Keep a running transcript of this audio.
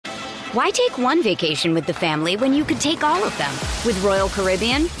Why take one vacation with the family when you could take all of them? With Royal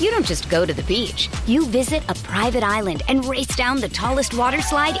Caribbean, you don't just go to the beach. You visit a private island and race down the tallest water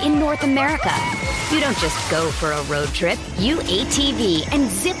slide in North America. You don't just go for a road trip. You ATV and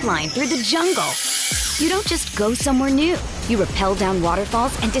zip line through the jungle. You don't just go somewhere new. You rappel down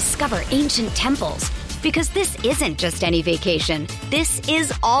waterfalls and discover ancient temples. Because this isn't just any vacation. This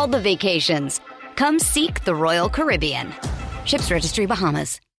is all the vacations. Come seek the Royal Caribbean. Ships Registry,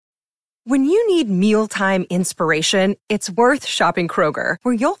 Bahamas. When you need mealtime inspiration, it's worth shopping Kroger,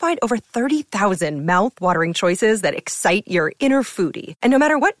 where you'll find over 30,000 mouth-watering choices that excite your inner foodie. And no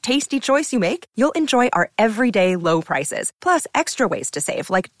matter what tasty choice you make, you'll enjoy our everyday low prices, plus extra ways to save,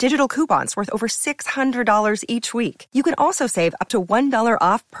 like digital coupons worth over $600 each week. You can also save up to $1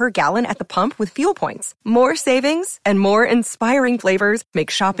 off per gallon at the pump with fuel points. More savings and more inspiring flavors make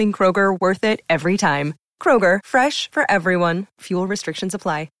shopping Kroger worth it every time. Kroger, fresh for everyone. Fuel restrictions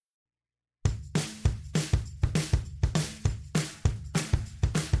apply.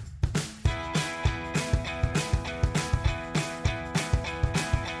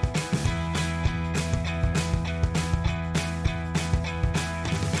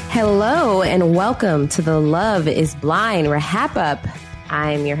 Hello and welcome to the Love is Blind Wrap Up.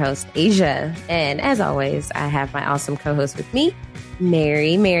 I'm your host, Asia. And as always, I have my awesome co-host with me,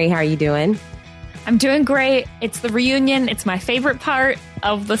 Mary. Mary, how are you doing? I'm doing great. It's the reunion. It's my favorite part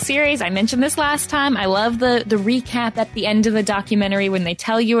of the series. I mentioned this last time. I love the recap at the end of the documentary when they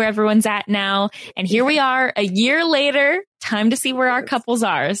tell you where everyone's at now. And here we are a year later. Time to see where our couples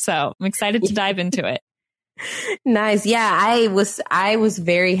are. So I'm excited to dive into it. Nice. Yeah, I was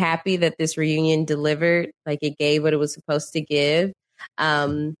very happy that this reunion delivered. Like, it gave what it was supposed to give,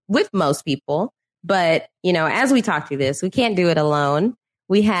 with most people. But, you know, as we talk through this, we can't do it alone.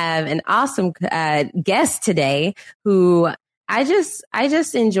 We have an awesome guest today who I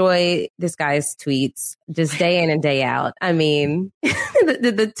just enjoy this guy's tweets just day in and day out. I mean,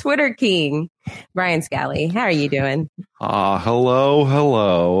 the Twitter king, Brian Scally. How are you doing?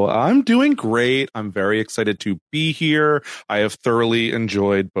 Hello. I'm doing great. I'm very excited to be here. I have thoroughly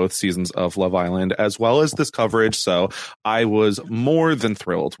enjoyed both seasons of Love Island as well as this coverage. So I was more than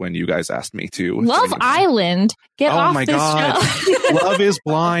thrilled when you guys asked me to. Love Island? Get off my this God. show. Love is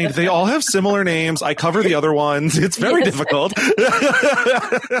Blind. They all have similar names. I cover the other ones. It's very difficult.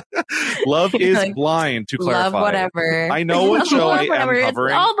 Love is Blind, to clarify. Love whatever. I know what show I am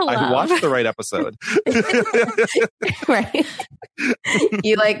covering. I watched the right episode. Right.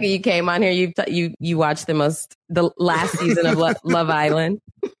 You came on here, you watched the last season of Love Island.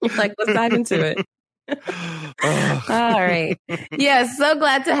 You're like, let's dive into it. All right. Yeah, so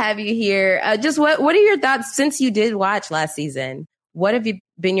glad to have you here. Just what are your thoughts since you did watch last season? What have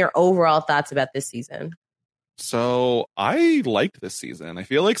been your overall thoughts about this season? So I liked this season. I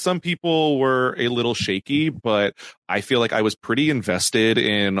feel like some people were a little shaky, but I feel like I was pretty invested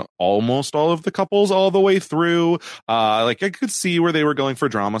in almost all of the couples all the way through. Like, I could see where they were going for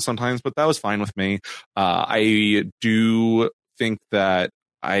drama sometimes, but that was fine with me. I do think that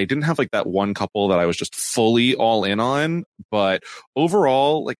I didn't have like that one couple that I was just fully all in on, but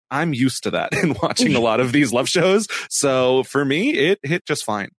overall, like, I'm used to that in watching a lot of these love shows. So for me, it hit just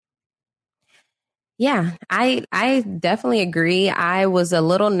fine. Yeah, I definitely agree. I was a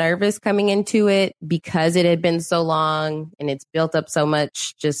little nervous coming into it because it had been so long and it's built up so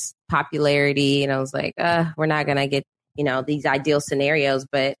much just popularity. And I was like, we're not going to get, these ideal scenarios.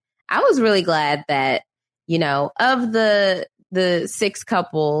 But I was really glad that, of the 6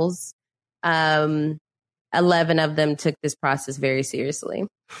 couples, 11 of them took this process very seriously.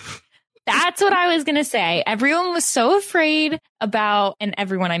 That's what I was going to say. Everyone was so afraid about, and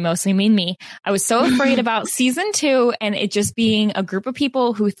everyone, I mostly mean me, I was so afraid about season 2 and it just being a group of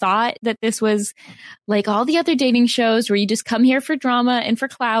people who thought that this was like all the other dating shows where you just come here for drama and for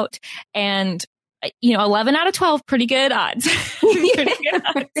clout. And, 11 out of 12, pretty good odds. Pretty good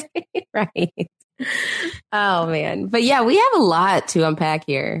odds. Right. Oh, man. But yeah, we have a lot to unpack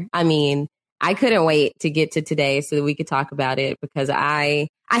here. I mean, I couldn't wait to get to today so that we could talk about it because I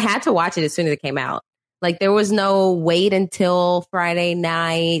had to watch it as soon as it came out. Like, there was no wait until Friday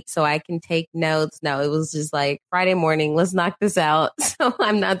night so I can take notes. No, it was just like Friday morning, let's knock this out. So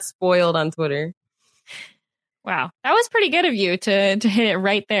I'm not spoiled on Twitter. Wow. That was pretty good of you to hit it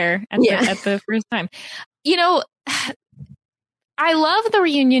right there at the first time. I love the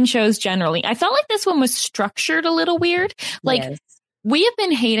reunion shows generally. I felt like this one was structured a little weird. Like, we have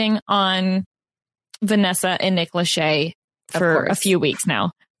been hating on Vanessa and Nick Lachey for a few weeks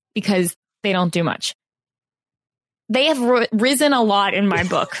now because they don't do much. They have risen a lot in my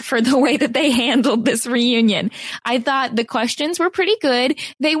book for the way that they handled this reunion. I thought the questions were pretty good.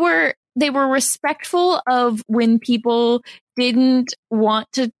 They were they were respectful of when people didn't want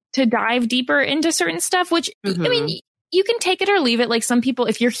to dive deeper into certain stuff, which, I mean, you can take it or leave it. Like some people,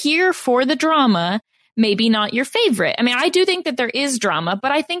 if you're here for the drama, maybe not your favorite. I mean, I do think that there is drama,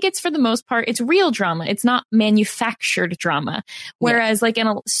 but I think it's for the most part, it's real drama. It's not manufactured drama. Whereas like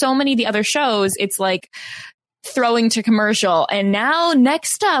in so many of the other shows, it's like throwing to commercial. And now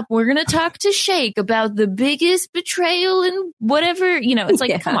next up, we're going to talk to Shake about the biggest betrayal and whatever, you know, it's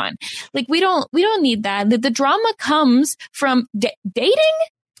like, come on, like we don't need that. The drama comes from dating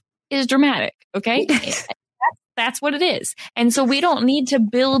is dramatic. Okay. That's what it is. And so we don't need to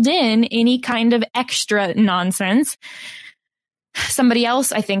build in any kind of extra nonsense. Somebody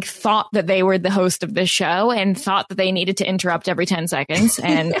else, I think, thought that they were the host of this show and thought that they needed to interrupt every 10 seconds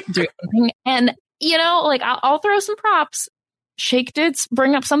and do something. And, you know, like I'll throw some props. Shake did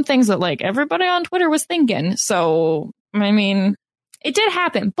bring up some things that like everybody on Twitter was thinking. So, I mean, it did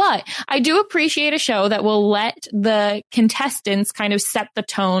happen, but I do appreciate a show that will let the contestants kind of set the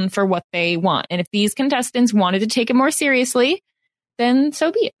tone for what they want. And if these contestants wanted to take it more seriously, then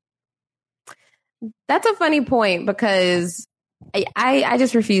so be it. That's a funny point because I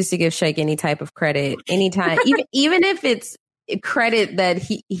just refuse to give Shake any type of credit anytime, even if it's credit that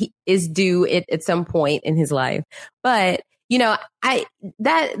he is due at some point in his life. But, you know,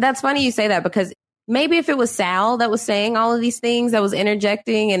 that's funny you say that because maybe if it was Sal that was saying all of these things, that was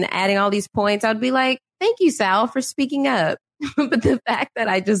interjecting and adding all these points, I'd be like, thank you, Sal, for speaking up. But the fact that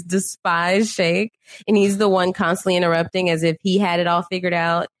I just despise Shake and he's the one constantly interrupting as if he had it all figured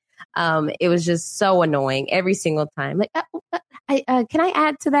out, it was just so annoying every single time. Like, can I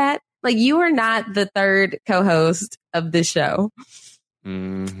add to that? Like, you are not the third co-host of this show.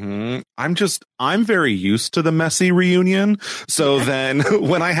 I'm very used to the messy reunion. So then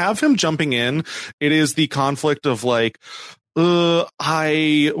when I have him jumping in, it is the conflict of like,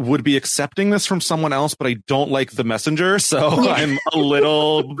 I would be accepting this from someone else, but I don't like the messenger. So I'm a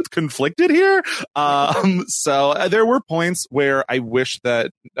little conflicted here. So there were points where I wish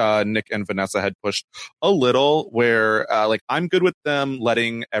that Nick and Vanessa had pushed a little where like I'm good with them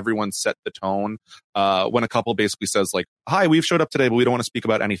letting everyone set the tone. When a couple basically says like, hi, we've showed up today, but we don't want to speak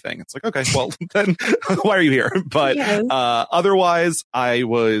about anything. It's like, okay, well then why are you here? But otherwise I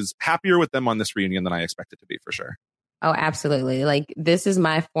was happier with them on this reunion than I expected to be for sure. Oh, absolutely. Like, this is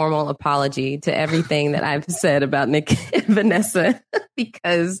my formal apology to everything that I've said about Nick and Vanessa,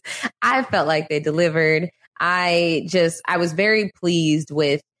 because I felt like they delivered. I was very pleased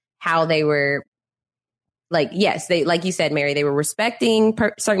with how they were, like, yes, they, like you said, Mary, they were respecting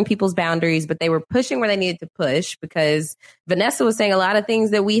certain people's boundaries, but they were pushing where they needed to push because Vanessa was saying a lot of things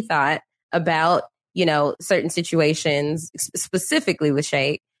that we thought about, you know, certain situations, specifically with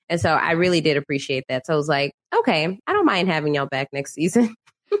Shake. And so I really did appreciate that. So I was like, okay, I don't mind having y'all back next season.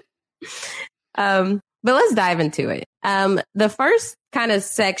 But let's dive into it. The first kind of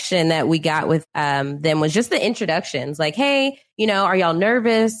section that we got with them was just the introductions. Like, hey, you know, are y'all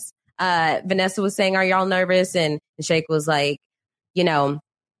nervous? Vanessa was saying, are y'all nervous? And Shake was like, you know,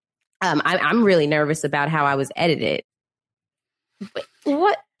 I'm really nervous about how I was edited.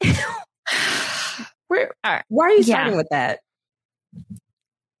 What? Why are you starting with that?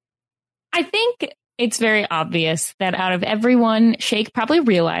 I think it's very obvious that out of everyone, Shake probably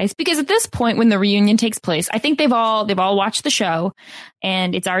realized, because at this point when the reunion takes place, I think they've all watched the show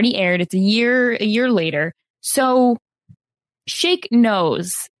and it's already aired. It's a year later. So Shake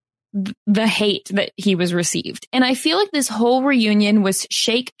knows the hate that he was received. And I feel like this whole reunion was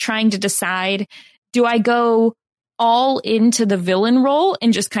Shake trying to decide, do I go all into the villain role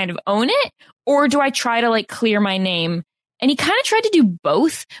and just kind of own it? Or do I try to like clear my name? And he kind of tried to do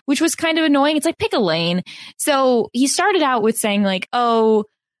both, which was kind of annoying. It's like, pick a lane. So he started out with saying like, oh,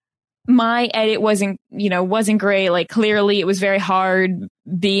 my edit wasn't great. Like clearly it was very hard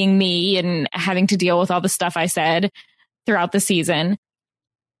being me and having to deal with all the stuff I said throughout the season.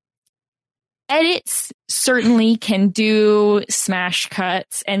 Edits certainly can do smash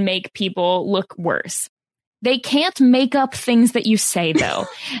cuts and make people look worse. They can't make up things that you say, though.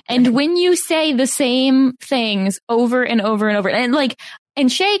 And when you say the same things over and over and over, and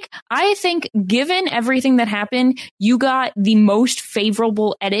Shake, I think given everything that happened, you got the most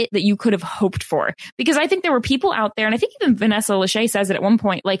favorable edit that you could have hoped for. Because I think there were people out there, and I think even Vanessa Lachey says it at one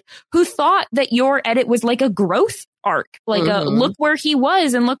point, like, who thought that your edit was like a growth arc, like a look where he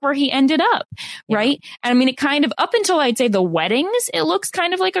was and look where he ended up, right? And I mean, it kind of, up until I'd say the weddings, it looks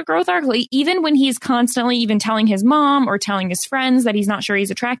kind of like a growth arc. Like, even when he's constantly even telling his mom or telling his friends that he's not sure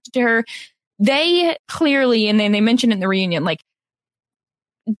he's attracted to her, they clearly, and then they mentioned in the reunion, like,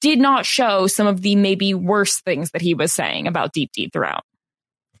 did not show some of the maybe worse things that he was saying about Deep throughout.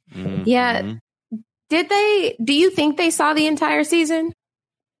 Yeah. Do you think they saw the entire season?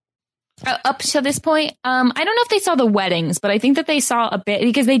 Up to this point, I don't know if they saw the weddings, but I think that they saw a bit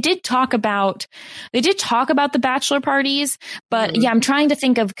because they did talk about the bachelor parties. But yeah, I'm trying to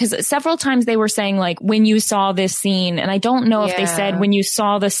think of, because several times they were saying like when you saw this scene, and I don't know if they said when you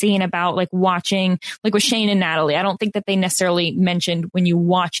saw the scene about like watching, like with Shane and Natalie. I don't think that they necessarily mentioned when you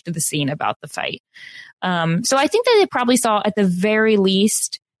watched the scene about the fight. So I think that they probably saw at the very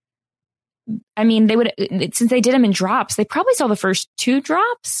least. I mean, they would, since they did them in drops, they probably saw the first 2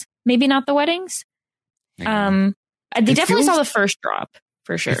 drops. Maybe not the weddings. They definitely saw the first drop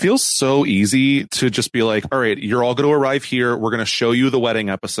for sure. It feels so easy to just be like, all right, you're all going to arrive here. We're going to show you the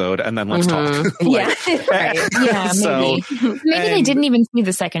wedding episode and then let's talk. Yeah. Yeah, maybe. Maybe they didn't even see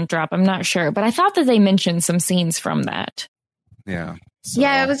the second drop. I'm not sure. But I thought that they mentioned some scenes from that. Yeah. So.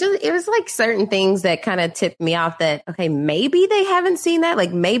 Yeah, it was like certain things that kind of tipped me off that, okay, maybe they haven't seen that.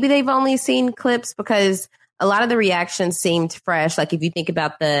 Like maybe they've only seen clips, because a lot of the reactions seemed fresh. Like if you think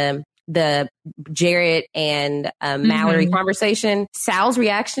about the Jarrett and Mallory conversation, Sal's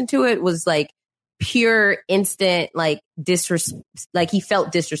reaction to it was like pure instant, like like he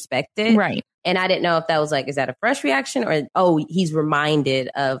felt disrespected. Right. And I didn't know if that was like, is that a fresh reaction or, oh, he's reminded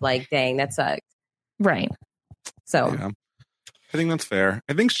of like, dang, that sucked. Right. So yeah. I think that's fair.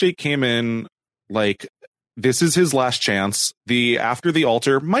 I think Shake came in like, this is his last chance. The after the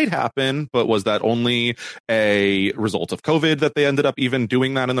altar might happen, but was that only a result of COVID that they ended up even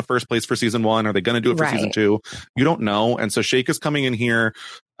doing that in the first place for season 1? Are they going to do it for season 2? You don't know. And so Shake is coming in here,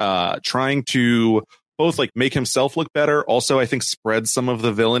 trying to both like make himself look better. Also, I think spread some of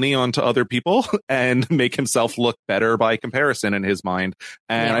the villainy onto other people and make himself look better by comparison in his mind.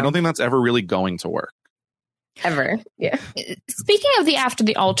 And I don't think that's ever really going to work. Ever. Yeah. Speaking of the after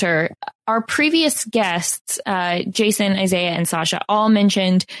the altar, our previous guests, Jason, Isaiah, and Sasha, all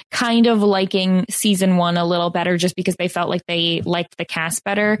mentioned kind of liking season 1 a little better just because they felt like they liked the cast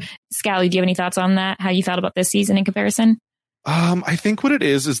better. Scally, do you have any thoughts on that? How you felt about this season in comparison? I think what it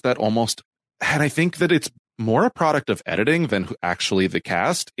is that almost, and I think that it's more a product of editing than actually the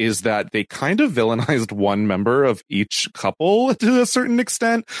cast, is that they kind of villainized one member of each couple to a certain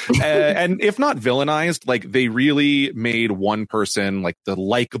extent. And if not villainized, like they really made one person like the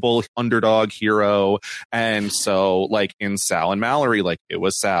likable underdog hero. And so like in Sal and Mallory, like it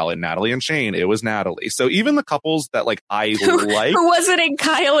was Sal, and Natalie and Shane, it was Natalie. So even the couples that like I like. Who was it in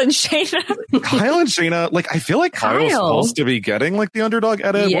Kyle and Shayna? Kyle and Shayna, like I feel like Kyle's supposed to be getting like the underdog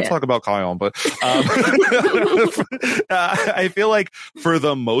edit. Yeah. We'll talk about Kyle, but I feel like for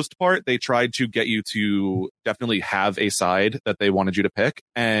the most part, they tried to get you to definitely have a side that they wanted you to pick.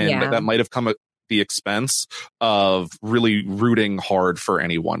 And that might have come at the expense of really rooting hard for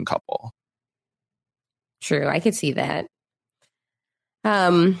any one couple. True. I could see that.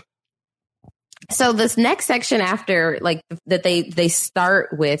 So this next section after like that they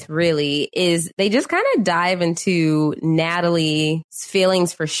start with really is they just kind of dive into Natalie's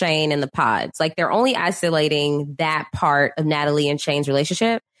feelings for Shane and the pods. Like they're only isolating that part of Natalie and Shane's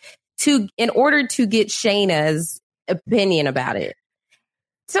relationship in order to get Shayna's opinion about it.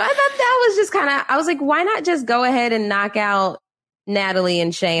 So I thought that was just I was like, why not just go ahead and knock out Natalie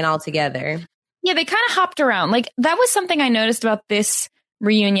and Shane altogether? Yeah, they kind of hopped around. Like that was something I noticed about this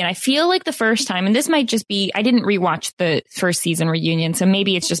reunion. I feel like the first time, and this might just be, I didn't rewatch the first season reunion, so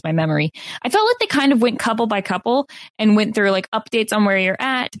maybe it's just my memory. I felt like they kind of went couple by couple and went through like updates on where you're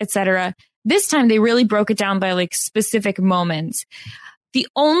at, etc. This time they really broke it down by like specific moments. The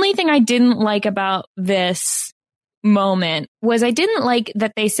only thing I didn't like about this moment was I didn't like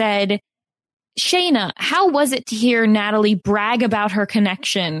that they said, Shayna, how was it to hear Natalie brag about her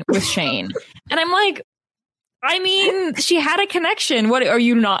connection with Shane? And I'm like, I mean, she had a connection. What are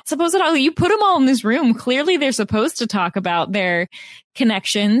you not supposed to talk? You put them all in this room. Clearly, they're supposed to talk about their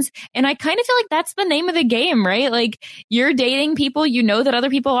connections. And I kind of feel like that's the name of the game, right? Like you're dating people, you know that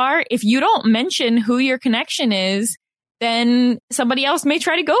other people are. If you don't mention who your connection is, then somebody else may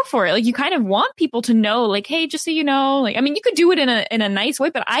try to go for it. Like you kind of want people to know, like, hey, just so you know, like, I mean, you could do it in a nice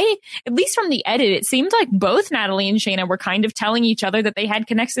way, but at least from the edit, it seemed like both Natalie and Shayna were kind of telling each other that they had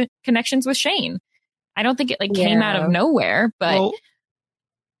connections with Shane. I don't think it like came out of nowhere, but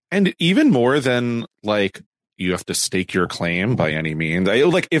and even more than like you have to stake your claim by any means.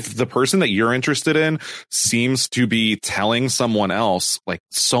 Like if the person that you're interested in seems to be telling someone else like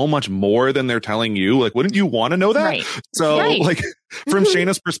so much more than they're telling you, like wouldn't you want to know that? Right. So like from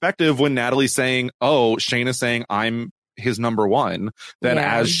Shayna's perspective, when Natalie's saying, "Oh, Shayna's saying I'm his number one, then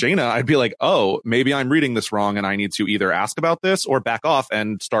as Shayna, I'd be like, oh, maybe I'm reading this wrong and I need to either ask about this or back off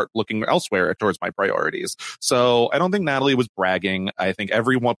and start looking elsewhere towards my priorities. So I don't think Natalie was bragging. I think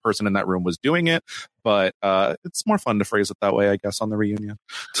every one person in that room was doing it, but it's more fun to phrase it that way, I guess, on the reunion.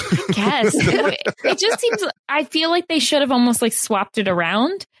 I guess. It just seems, I feel like they should have almost like swapped it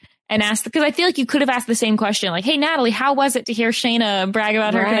around and asked, because I feel like you could have asked the same question, like, hey, Natalie, how was it to hear Shayna brag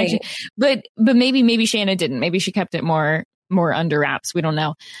about her connection? But maybe Shayna didn't. Maybe she kept it more under wraps. We don't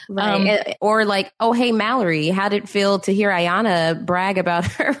know. Right. Or like, oh, hey, Mallory, how did it feel to hear Ayanna brag about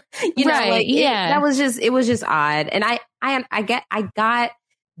her? You know, like, it was just odd. And I got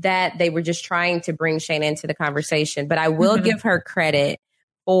that they were just trying to bring Shayna into the conversation, but I will give her credit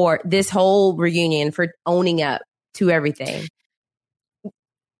for this whole reunion for owning up to everything.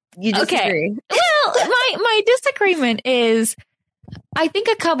 You disagree? Well, my disagreement is, I think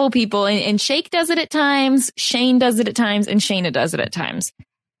a couple people, and Shake does it at times, Shane does it at times, and Shayna does it at times.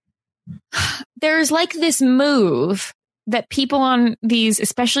 There's like this move that people on these,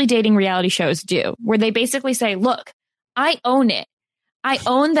 especially dating reality shows, do, where they basically say, look, I own it. I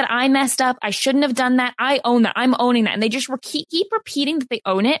own that I messed up. I shouldn't have done that. I own that. I'm owning that. And they just keep repeating that they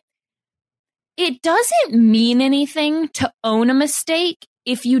own it. It doesn't mean anything to own a mistake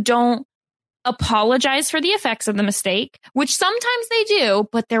if you don't apologize for the effects of the mistake, which sometimes they do,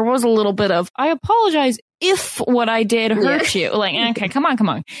 but there was a little bit of, I apologize if what I did hurt you. Like, okay, come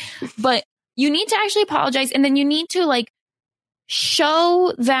on. But you need to actually apologize. And then you need to like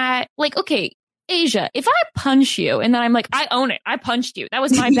show that, like, okay, Asia, if I punch you and then I'm like, I own it, I punched you, that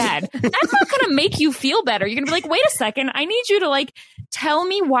was my bad, that's not going to make you feel better. You're going to be like, wait a second, I need you to like tell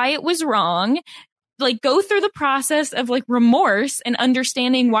me why it was wrong. Like go through the process of like remorse and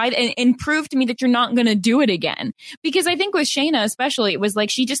understanding why and prove to me that you're not going to do it again. Because I think with Shayna, especially, it was like,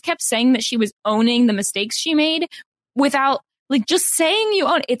 she just kept saying that she was owning the mistakes she made without like just saying you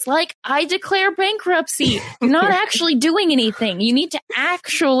own it. It's like, I declare bankruptcy. You're not actually doing anything. You need to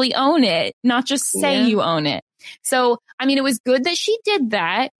actually own it, not just say you own it. So, I mean, it was good that she did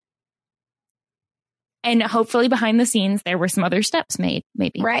that. And hopefully behind the scenes, there were some other steps made,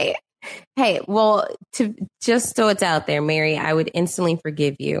 maybe. Right. Hey, well, to just so it's out there, Mary, I would instantly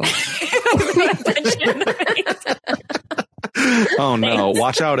forgive you. Oh no,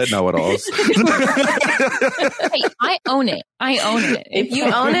 watch out at know-it-alls. Hey, I own it. If you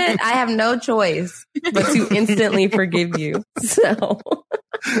own it, I have no choice but to instantly forgive you. So,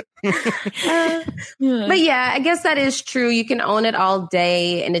 but yeah, I guess that is true. You can own it all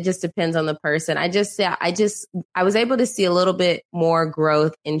day and it just depends on the person. I was able to see a little bit more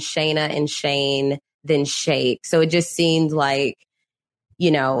growth in Shayna and Shane than Shake. So it just seemed like,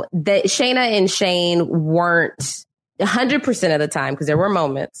 you know, that Shayna and Shane weren't 100% of the time, because there were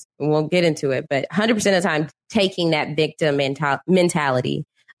moments, and we'll get into it, but 100% of the time taking that victim mentality,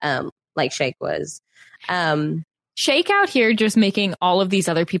 like Shake was. Shake out here just making all of these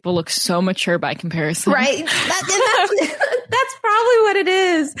other people look so mature by comparison. Right. That's probably what it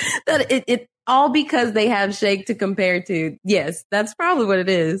is. That it all because they have Shake to compare to. Yes, that's probably what it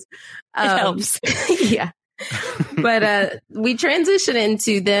is. It helps. Yeah. But we transition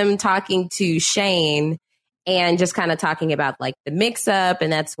into them talking to Shane and just kind of talking about like the mix up.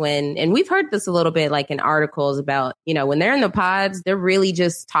 And that's when, and we've heard this a little bit like in articles about, you know, when they're in the pods, they're really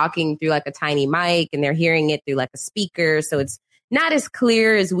just talking through like a tiny mic and they're hearing it through like a speaker. So it's not as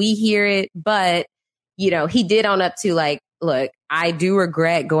clear as we hear it. But, you know, he did own up to like, look, I do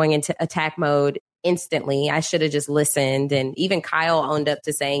regret going into attack mode instantly. I should have just listened. And even Kyle owned up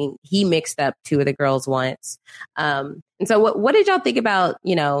to saying he mixed up two of the girls once. And so what did y'all think about,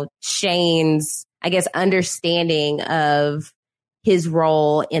 you know, Shane's, I guess, understanding of his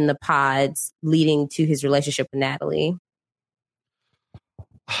role in the pods leading to his relationship with Natalie?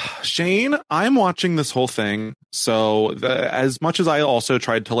 Shane, I'm watching this whole thing. So as much as I also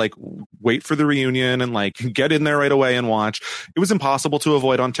tried to like wait for the reunion and like get in there right away and watch, it was impossible to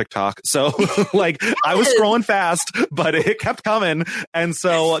avoid on TikTok. So like I was scrolling fast, but it kept coming. And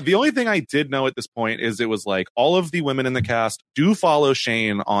so the only thing I did know at this point is it was like all of the women in the cast do follow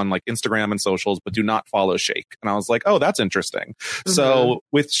Shane on like Instagram and socials, but do not follow Shake. And I was like, oh, that's interesting. Mm-hmm. So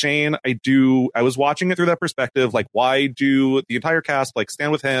with Shane, I was watching it through that perspective. Like, why do the entire cast like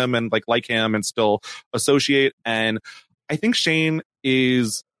stand with him and like him and still associate? And I think Shane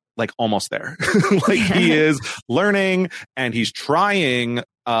is like almost there. Like he is learning and he's trying.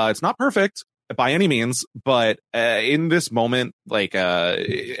 It's not perfect by any means, but in this moment, like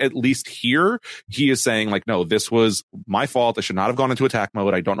at least here, he is saying like, no, this was my fault. I should not have gone into attack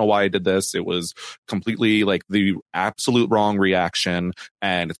mode. I don't know why I did this. It was completely like the absolute wrong reaction.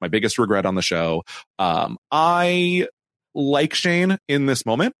 And it's my biggest regret on the show. I like Shane in this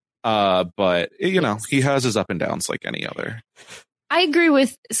moment. But you know, he has his up and downs like any other. I agree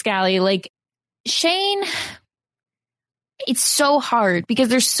with Scally. Like Shane, it's so hard because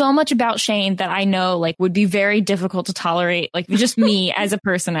there's so much about Shane that I know like would be very difficult to tolerate. Like just me as a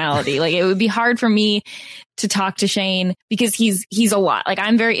personality, like it would be hard for me to talk to Shane because he's a lot. Like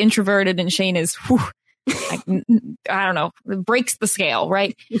I'm very introverted and Shane is, like, I don't know, breaks the scale,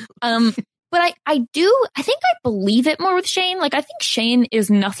 right? But I think I believe it more with Shane. Like I think Shane is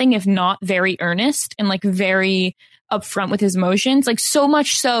nothing if not very earnest and like very upfront with his emotions. Like so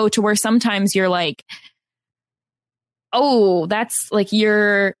much so to where sometimes you're like, oh, that's like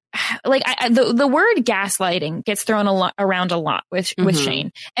you're like the word gaslighting gets thrown around a lot with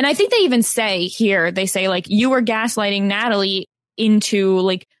Shane. And I think they even say here, they say like you were gaslighting Natalie into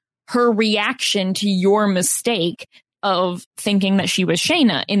like her reaction to your mistake of thinking that she was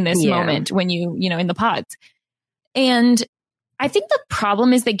Shayna in this moment when you know, in the pods. And I think the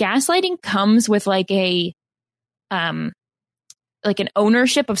problem is that gaslighting comes with like an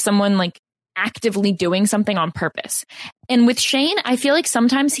ownership of someone like actively doing something on purpose. And with Shane, I feel like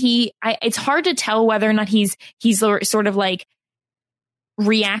sometimes it's hard to tell whether or not he's sort of like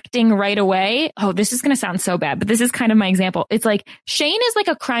reacting right away. Oh, this is going to sound so bad, but this is kind of my example. It's like Shane is like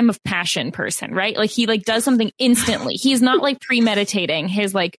a crime of passion person, right? Like he like does something instantly. He's not like premeditating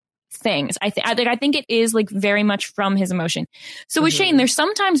his like things. I think it is like very much from his emotion. So with Shane, there's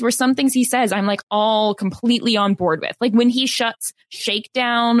sometimes where some things he says, I'm like all completely on board with. Like when he shuts Shake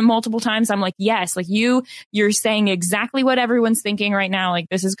down multiple times, I'm like, yes, like you're saying exactly what everyone's thinking right now. Like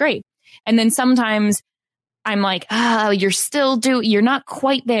this is great. And then sometimes I'm like, you're not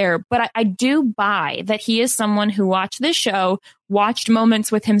quite there. But I do buy that he is someone who watched this show, watched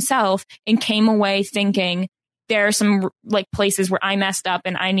moments with himself and came away thinking there are some like places where I messed up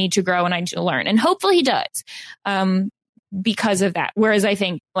and I need to grow and I need to learn. And hopefully he does. Because of that. Whereas I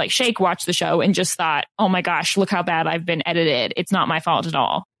think like Shake watched the show and just thought, oh my gosh, look how bad I've been edited. It's not my fault at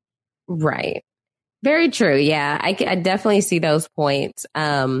all. Right. Very true. Yeah. I definitely see those points.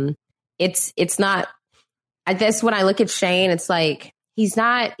 It's not, I guess when I look at Shane, it's like, he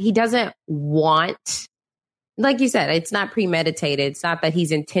doesn't want, like you said, it's not premeditated. It's not that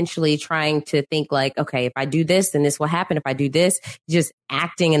he's intentionally trying to think like, okay, if I do this, then this will happen. If I do this, he's just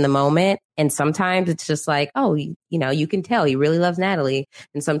acting in the moment. And sometimes it's just like, oh, you know, you can tell he really loves Natalie.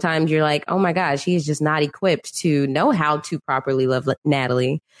 And sometimes you're like, oh my gosh, he's just not equipped to know how to properly love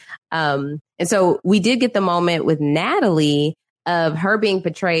Natalie. And so we did get the moment with Natalie of her being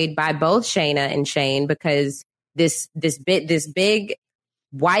betrayed by both Shayna and Shane because this big,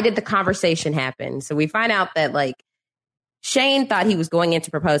 why did the conversation happen? So we find out that like Shane thought he was going in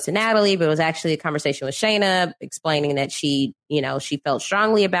to propose to Natalie, but it was actually a conversation with Shayna explaining that she felt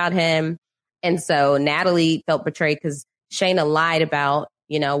strongly about him. And so Natalie felt betrayed because Shayna lied about,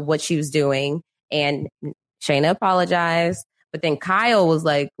 you know, what she was doing and Shayna apologized. But then Kyle was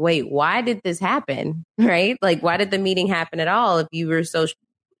like, wait, why did this happen? Right? Like, why did the meeting happen at all if you were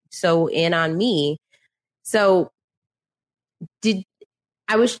so in on me? So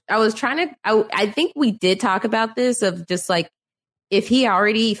I think we did talk about this of just like, if he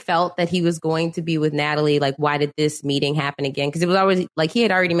already felt that he was going to be with Natalie, like, why did this meeting happen again? Because it was always like he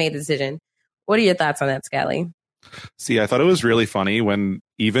had already made the decision. What are your thoughts on that, Scally? See, I thought it was really funny when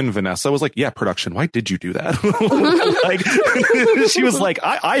even Vanessa was like, yeah, production, why did you do that? Like, she was like,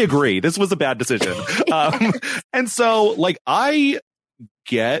 I agree. This was a bad decision. And so like, I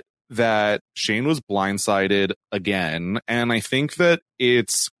get that Shane was blindsided again. And I think that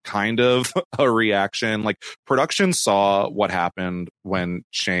it's kind of a reaction. Like production saw what happened when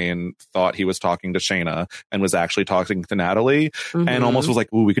Shane thought he was talking to Shayna and was actually talking to Natalie and almost was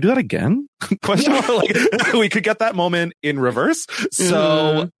like, ooh, we could do that again? Question mark. Like we could get that moment in reverse.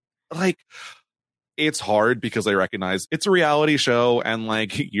 So like, it's hard because I recognize it's a reality show and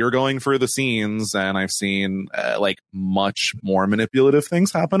like you're going through the scenes and I've seen like much more manipulative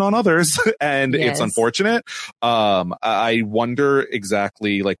things happen on others and it's unfortunate. I wonder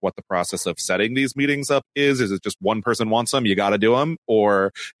exactly like what the process of setting these meetings up is. Is it just one person wants them, you got to do them,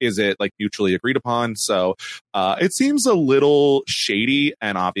 or is it like mutually agreed upon? So it seems a little shady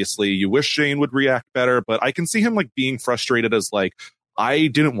and obviously you wish Shane would react better, but I can see him like being frustrated as like, I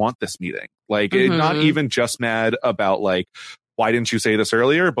didn't want this meeting. Like, not even just mad about like, why didn't you say this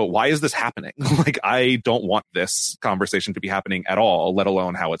earlier? But why is this happening? Like, I don't want this conversation to be happening at all, let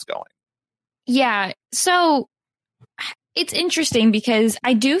alone how it's going. Yeah. So it's interesting because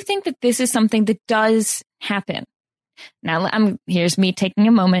I do think that this is something that does happen. Now here's me taking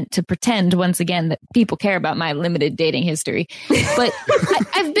a moment to pretend once again that people care about my limited dating history. But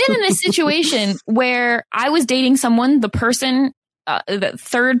I've been in a situation where I was dating someone, the person, the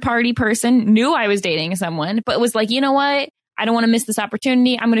third party person knew I was dating someone, but was like, you know what? I don't want to miss this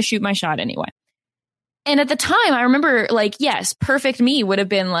opportunity. I'm going to shoot my shot anyway. And at the time, I remember like, yes, perfect me would have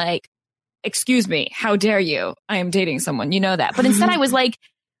been like, excuse me, how dare you? I am dating someone. You know that. But instead I was like,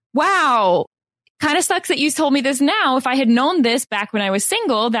 wow, kind of sucks that you told me this now. If I had known this back when I was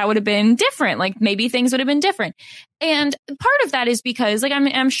single, that would have been different. Like maybe things would have been different. And part of that is because like,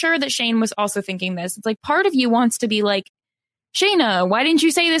 I'm sure that Shane was also thinking this. It's like part of you wants to be like, Shayna, why didn't you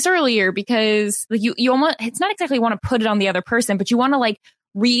say this earlier? Because like you almost, it's not exactly want to put it on the other person, but you want to like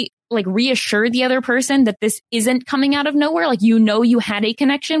reassure the other person that this isn't coming out of nowhere. Like, you know, you had a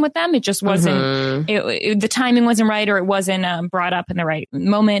connection with them. It just wasn't, the timing wasn't right, or it wasn't brought up in the right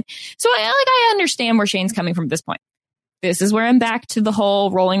moment. So I understand where Shane's coming from at this point. This is where I'm back to the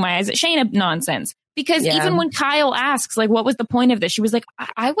whole rolling my eyes at Shayna nonsense. Because even when Kyle asks, like, what was the point of this? She was like,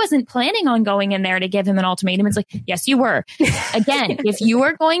 I wasn't planning on going in there to give him an ultimatum. It's like, yes, you were. Again, if you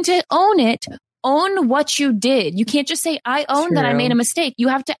are going to own it, own what you did. You can't just say, I own that I made a mistake. You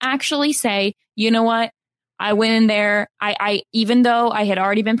have to actually say, you know what? I went in there. I even though I had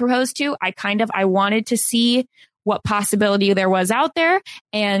already been proposed to, I wanted to see what possibility there was out there.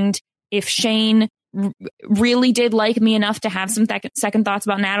 And if Shane really did like me enough to have some second thoughts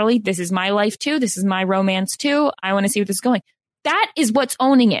about Natalie, this is my life too. This is my romance too. I want to see what this is going. That is what's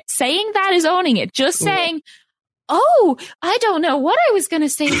owning it. Saying that is owning it. Just saying, oh, I don't know what I was going to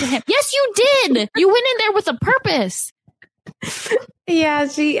say to him. Yes, you did. You went in there with a purpose. Yeah,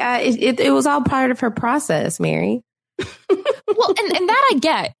 she. It was all part of her process, Mary. Well, and that I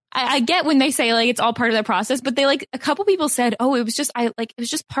get. I get when they say like it's all part of the process, but they like a couple people said, oh, it was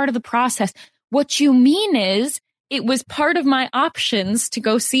just part of the process. What you mean is it was part of my options to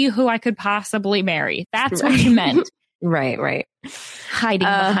go see who I could possibly marry. That's what you meant. Right. Hiding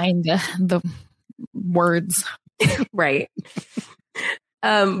behind the words. Right.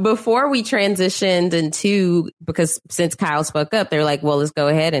 Before we transitioned into, because since Kyle spoke up, they're like, well, let's go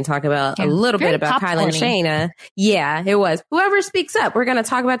ahead and talk about a little bit about Kyle and Shayna. Yeah, it was. Whoever speaks up, we're going to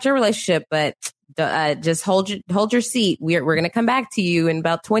talk about your relationship, but just hold your seat. We're going to come back to you in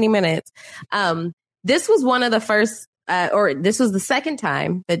about 20 minutes. This was one of the first, or this was the second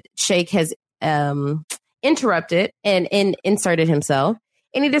time that Shake has interrupted and inserted himself.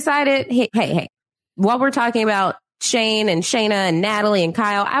 And he decided, hey, while we're talking about Shane and Shayna and Natalie and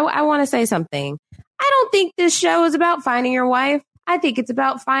Kyle, I want to say something. I don't think this show is about finding your wife. I think it's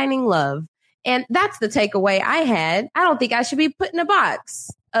about finding love. And that's the takeaway I had. I don't think I should be put in a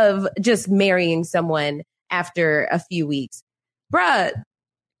box of just marrying someone after a few weeks. Bruh,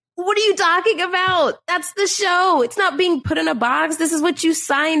 what are you talking about? That's the show. It's not being put in a box. This is what you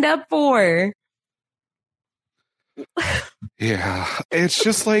signed up for. Yeah, it's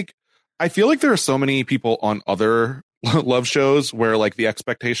just like, I feel like there are so many people on other love shows where like the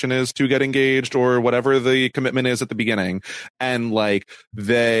expectation is to get engaged or whatever the commitment is at the beginning. And like,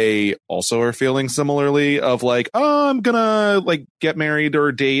 they also are feeling similarly of like, oh, I'm gonna like get married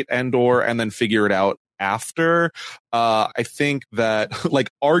or date and then figure it out after. I think that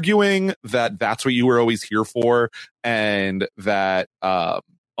like arguing that that's what you were always here for and that,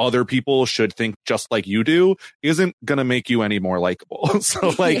 other people should think just like you do isn't going to make you any more likable.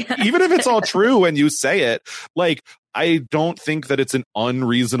 So like, even if it's all true and you say it, like, I don't think that it's an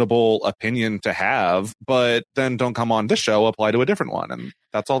unreasonable opinion to have, but then don't come on this show, apply to a different one. And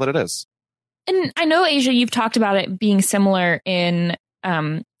that's all that it is. And I know, Asia, you've talked about it being similar in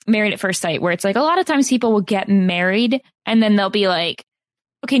Married at First Sight, where it's like a lot of times people will get married and then they'll be like,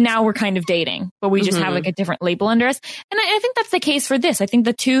 okay, now we're kind of dating, but we just have like a different label under us. And I think that's the case for this. I think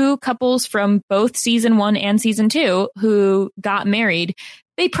the two couples from both season 1 and season 2 who got married,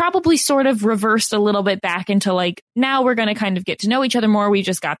 they probably sort of reversed a little bit back into like, now we're going to kind of get to know each other more. We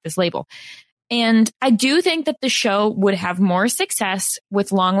just got this label. And I do think that the show would have more success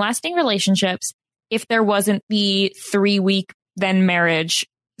with long lasting relationships if there wasn't the 3-week then marriage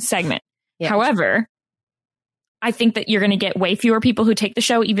segment. Yeah. However, I think that you're going to get way fewer people who take the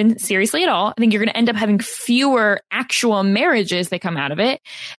show even seriously at all. I think you're going to end up having fewer actual marriages that come out of it.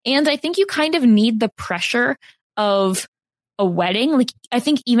 And I think you kind of need the pressure of a wedding. Like, I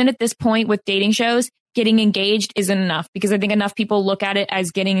think even at this point with dating shows, getting engaged isn't enough, because I think enough people look at it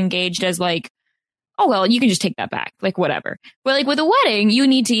as getting engaged as like, oh, well, you can just take that back, like whatever. But like with a wedding, you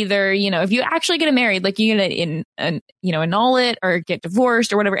need to either, you know, if you actually get married, like you're going to, annul it or get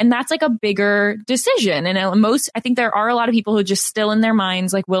divorced or whatever. And that's like a bigger decision. And I think there are a lot of people who just still in their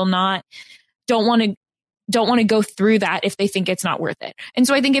minds, like don't want to don't want to go through that if they think it's not worth it. And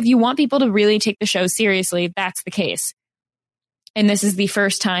so I think if you want people to really take the show seriously, that's the case. And this is the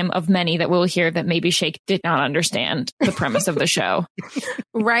first time of many that we'll hear that maybe Shake did not understand the premise of the show.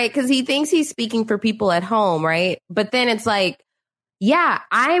 Right. Because he thinks he's speaking for people at home. Right. But then it's like, yeah,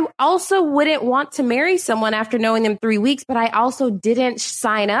 I also wouldn't want to marry someone after knowing them 3 weeks, but I also didn't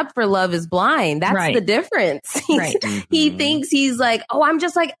sign up for Love is Blind. That's the difference. He thinks he's like, oh, I'm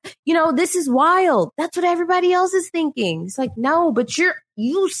just like, this is wild. That's what everybody else is thinking. It's like, no, but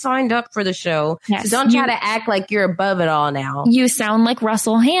you signed up for the show. Yes, so don't try to act like you're above it all now. You sound like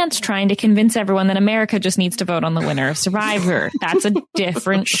Russell Hantz trying to convince everyone that America just needs to vote on the winner of Survivor. That's a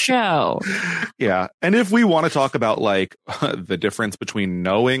different show. Yeah. And if we want to talk about like the difference between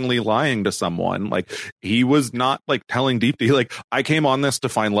knowingly lying to someone, like he was not like telling Deepti, like, I came on this to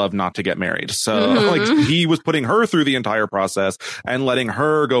find love, not to get married. So like he was putting her through the entire process and letting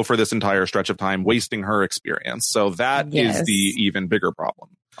her go for this entire stretch of time, wasting her experience. So that is the even bigger problem.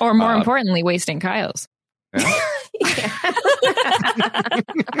 Or more importantly, wasting Kyle's. Yeah.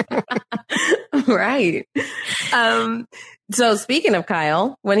 Right. So speaking of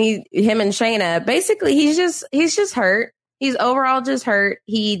Kyle, when him and Shayna, basically he's just hurt. He's overall just hurt.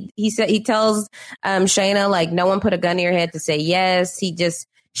 He tells Shayna, like, no one put a gun to your head to say yes. He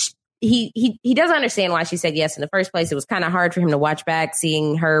doesn't understand why she said yes in the first place. It was kind of hard for him to watch back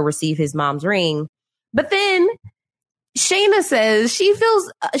seeing her receive his mom's ring. But then Shayna says she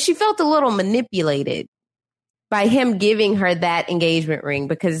felt a little manipulated by him giving her that engagement ring,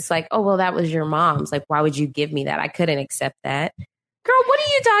 because it's like, oh, well, that was your mom's. Like, why would you give me that? I couldn't accept that. Girl, what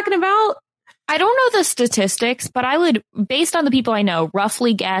are you talking about? I don't know the statistics, but I would, based on the people I know,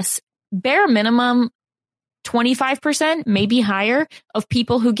 roughly guess bare minimum 25%, maybe higher, of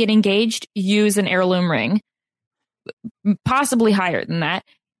people who get engaged use an heirloom ring. Possibly higher than that.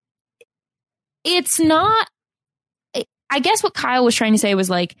 It's not, I guess what Kyle was trying to say was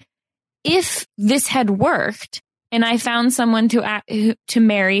like, if this had worked and I found someone to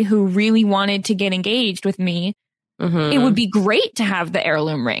marry who really wanted to get engaged with me, it would be great to have the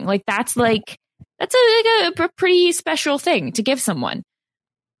heirloom ring. Like that's a pretty special thing to give someone.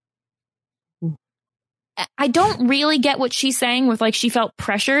 I don't really get what she's saying with like she felt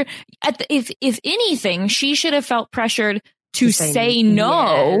pressured. If anything, she should have felt pressured to say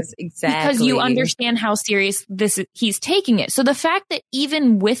no, yes, exactly, because you understand how serious he's taking it. So the fact that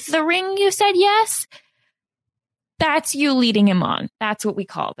even with the ring you said yes, that's you leading him on. That's what we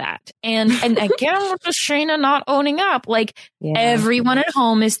call that. And again, with the Shayna not owning up, like everyone at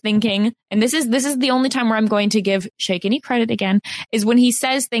home is thinking, and this is the only time where I'm going to give Shake any credit again, is when he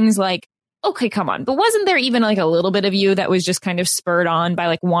says things like, okay, come on. But wasn't there even like a little bit of you that was just kind of spurred on by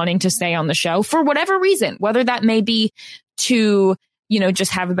like wanting to stay on the show for whatever reason, whether that may be to,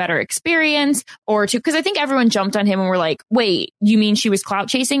 just have a better experience or because I think everyone jumped on him and were like, wait, you mean she was clout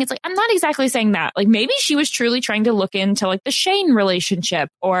chasing? It's like, I'm not exactly saying that. Like maybe she was truly trying to look into like the Shane relationship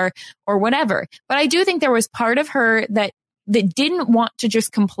or whatever. But I do think there was part of her that didn't want to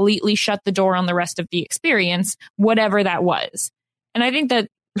just completely shut the door on the rest of the experience, whatever that was. And I think that's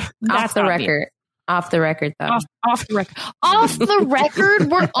off the record. Off the record, though. Off the record. Off the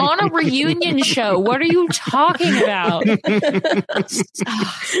record? We're on a reunion show. What are you talking about?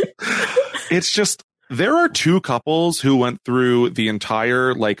 It's just, there are two couples who went through the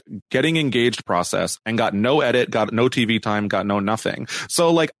entire like getting engaged process and got no edit, got no TV time, got no nothing.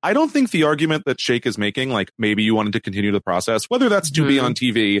 So like, I don't think the argument that Shake is making, like maybe you wanted to continue the process, whether that's to be on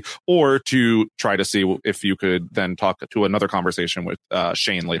TV or to try to see if you could then talk to another conversation with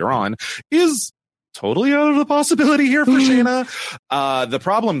Shane later on, is totally out of the possibility here for Shayna. The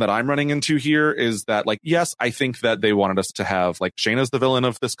problem that I'm running into here is that, like, yes, I think that they wanted us to have, like, Shayna's the villain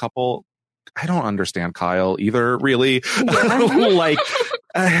of this couple. I don't understand Kyle either, really. Like,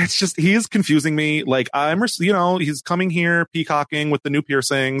 it's just, he is confusing me. Like, he's coming here peacocking with the new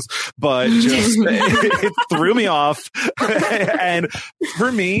piercings, but just, it threw me off. And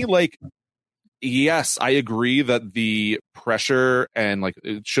for me, like, yes, I agree that the pressure and like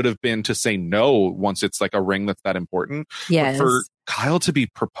it should have been to say no once it's like a ring that's that important. Yes. But for Kyle to be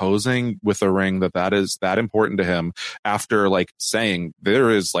proposing with a ring that is that important to him after like saying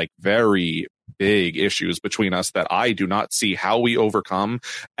there is like very big issues between us that I do not see how we overcome,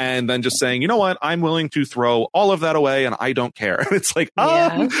 and then just saying, you know what, I'm willing to throw all of that away and I don't care. And it's like,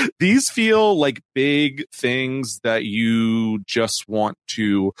 these feel like big things that you just want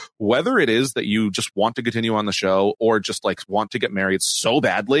to, whether it is that you just want to continue on the show or just like want to get married so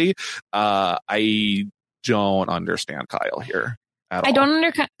badly. I don't understand Kyle here at all. I don't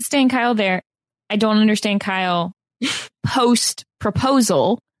understand Kyle there. I don't understand Kyle post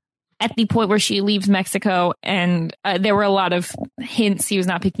proposal. at the point where she leaves Mexico, and there were a lot of hints he was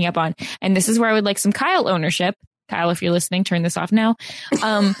not picking up on. And this is where I would like some Kyle ownership. Kyle, if you're listening, turn this off now.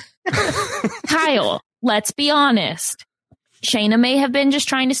 Kyle, let's be honest. Shayna may have been just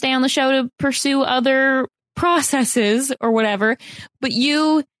trying to stay on the show to pursue other processes or whatever, but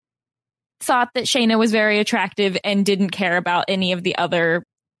you thought that Shayna was very attractive and didn't care about any of the other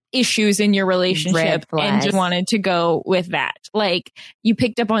issues in your relationship and just wanted to go with that. Like, you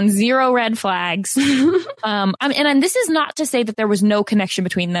picked up on 0 red flags. And this is not to say that there was no connection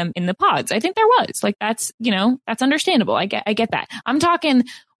between them in the pods. I think there was. Like, that's, that's understandable. I get that. I'm talking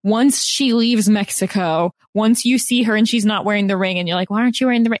once she leaves Mexico, once you see her and she's not wearing the ring and you're like, why aren't you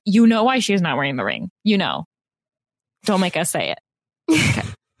wearing the ring? You know why she's not wearing the ring. Don't make us say it. Okay.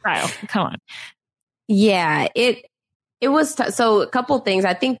 Kyle, come on. Yeah, it was so a couple of things.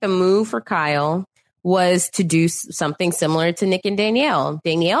 I think the move for Kyle was to do something similar to Nick and Danielle.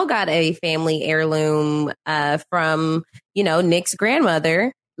 Danielle got a family heirloom from, Nick's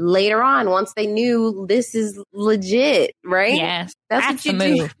grandmother later on, once they knew this is legit, right? Yes. That's what you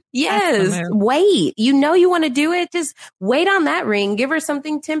move. do. Yes. Wait. You want to do it. Just wait on that ring. Give her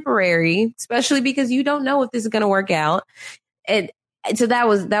something temporary, especially because you don't know if this is going to work out. And so that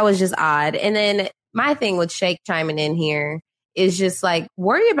was just odd. And then my thing with Shake chiming in here is just like,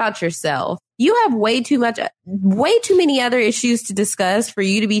 worry about yourself. You have way too many other issues to discuss for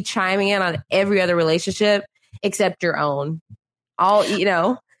you to be chiming in on every other relationship except your own.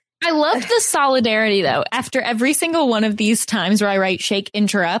 I love the solidarity, though. After every single one of these times where I write Shake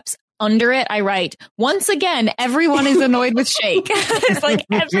interrupts, under it, I write, once again, everyone is annoyed with Shake. It's like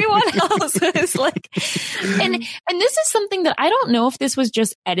everyone else is like, and this is something that I don't know if this was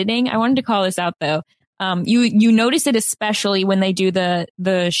just editing. I wanted to call this out, though. You notice it especially when they do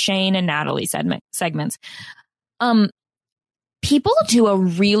the Shane and Natalie segments. People do a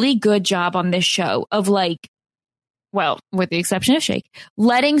really good job on this show of like, well, with the exception of Shake,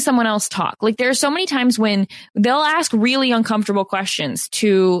 letting someone else talk. Like, there are so many times when they'll ask really uncomfortable questions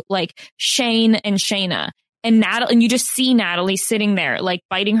to like Shane and Shayna and Natalie, and you just see Natalie sitting there, like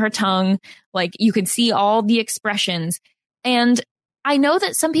biting her tongue. Like, you can see all the expressions. And I know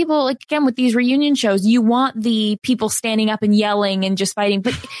that some people, like, again, with these reunion shows, you want the people standing up and yelling and just fighting.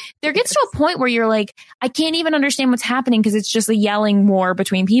 But there gets to a point where you're like, I can't even understand what's happening because it's just a yelling war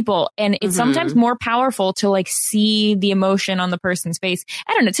between people. And it's sometimes more powerful to like see the emotion on the person's face.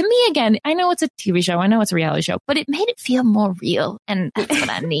 I don't know. To me, again, I know it's a TV show. I know it's a reality show, but it made it feel more real. And that's what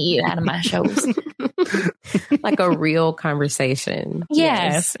I need out of my shows. Like a real conversation.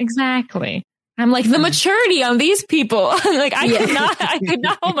 Yes, exactly. I'm like, the maturity on these people. Like, I could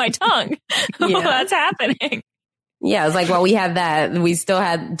not hold my tongue while that's happening. Yeah, it's like, well, we have that. We still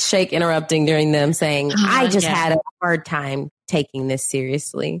had Shake interrupting during them saying, I just had a hard time taking this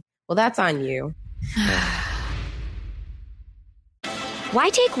seriously. Well, that's on you. Why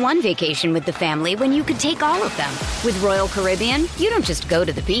take one vacation with the family when you could take all of them? With Royal Caribbean, you don't just go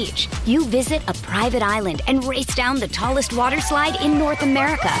to the beach. You visit a private island and race down the tallest water slide in North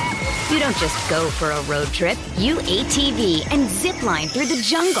America. You don't just go for a road trip. You ATV and zip line through the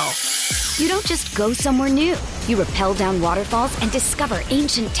jungle. You don't just go somewhere new. You rappel down waterfalls and discover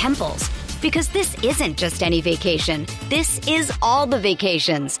ancient temples. Because this isn't just any vacation. This is all the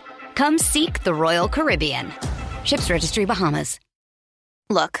vacations. Come seek the Royal Caribbean. Ships Registry, Bahamas.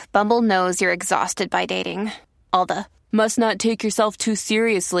 Look, Bumble knows you're exhausted by dating. All the, must not take yourself too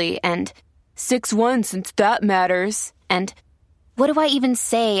seriously, and 6'1" since that matters, and what do I even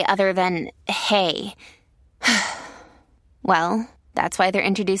say other than, hey? Well, that's why they're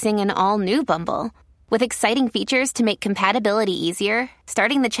introducing an all-new Bumble, with exciting features to make compatibility easier,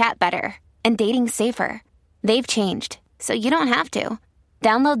 starting the chat better, and dating safer. They've changed, so you don't have to.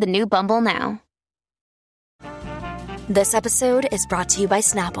 Download the new Bumble now. This episode is brought to you by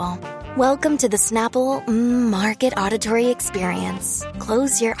Snapple. Welcome to the Snapple Market Auditory Experience.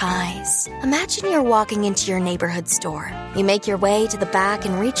 Close your eyes. Imagine you're walking into your neighborhood store. You make your way to the back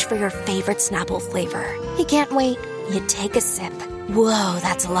and reach for your favorite Snapple flavor. You can't wait. You take a sip. Whoa,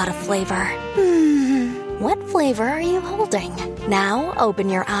 that's a lot of flavor. What flavor are you holding? Now open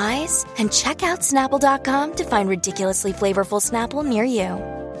your eyes and check out Snapple.com to find ridiculously flavorful Snapple near you.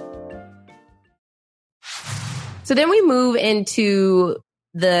 So then we move into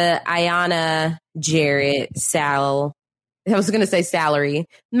the Ayanna, Jarrette, Sal. I was going to say Salary,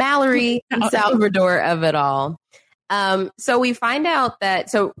 Mallory, and Salvador of it all. So we find out that,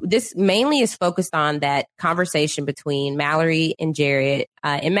 so this mainly is focused on that conversation between Mallory and Jarrette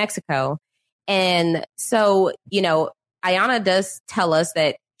in Mexico. And so, Ayanna does tell us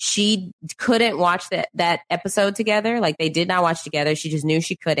that she couldn't watch that episode together. Like they did not watch together. She just knew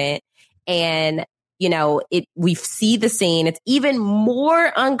she couldn't. And, you know, we see the scene. It's even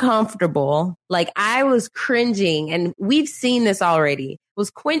more uncomfortable. Like I was cringing, and we've seen this already.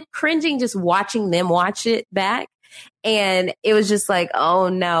 Was cringing just watching them watch it back. And it was just like, oh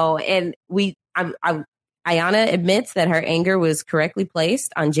no. And Ayanna admits that her anger was correctly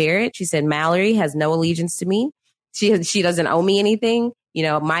placed on Jared. She said, Mallory has no allegiance to me. She doesn't owe me anything. You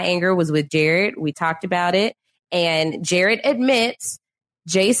know, my anger was with Jared. We talked about it. And Jared admits,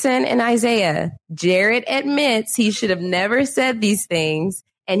 Jason and Isaiah, Jared admits he should have never said these things.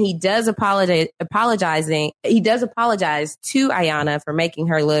 And he does apologize to Ayanna for making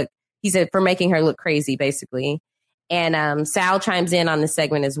her look, he said, for making her look crazy, basically. And Sal chimes in on the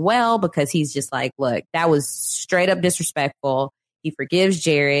segment as well, because he's just like, look, that was straight up disrespectful. He forgives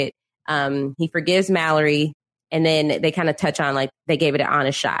Jared. He forgives Mallory. And then they kind of touch on like they gave it an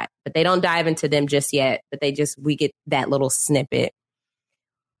honest shot, but they don't dive into them just yet. But we get that little snippet.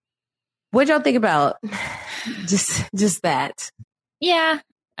 What y'all think about just that? Yeah.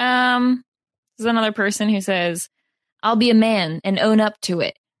 There's another person who says, I'll be a man and own up to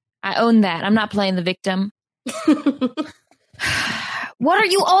it. I own that. I'm not playing the victim. What are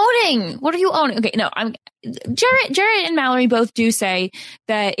you owning? Okay, no, Jared and Mallory both do say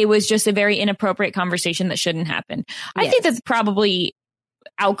that it was just a very inappropriate conversation that shouldn't happen. Yes. I think that probably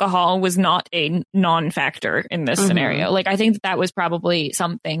alcohol was not a non-factor in this scenario. Like, I think that was probably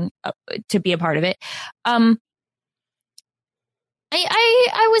something to be a part of it. I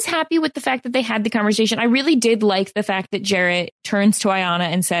was happy with the fact that they had the conversation. I really did like the fact that Jared turns to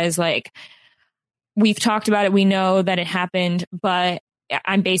Ayanna and says, like, we've talked about it. We know that it happened, but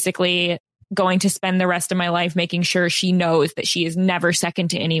I'm basically going to spend the rest of my life making sure she knows that she is never second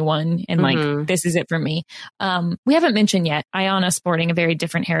to anyone. And like, this is it for me. We haven't mentioned yet, Ayanna sporting a very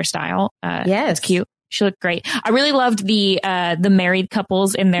different hairstyle. Yes. It's cute. She looked great. I really loved the married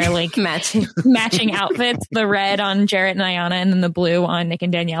couples in their like matching outfits, the red on Jarrett and Ayanna and then the blue on Nick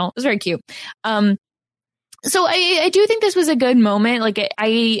and Danielle. It was very cute. So I do think this was a good moment. Like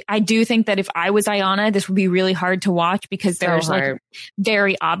I do think that if I was Ayanna, this would be really hard to watch because there's like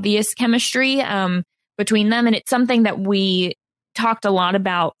very obvious chemistry between them. And it's something that we talked a lot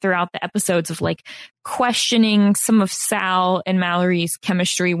about throughout the episodes of like questioning some of Sal and Mallory's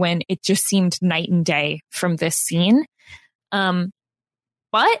chemistry when it just seemed night and day from this scene.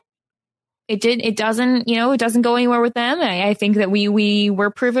 But it doesn't go anywhere with them. I think that we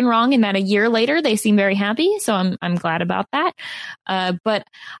were proven wrong and that a year later they seem very happy. So I'm glad about that. But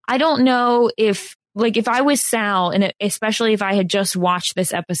I don't know if I was Sal, and especially if I had just watched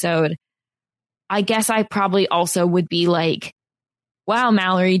this episode, I guess I probably also would be like, wow,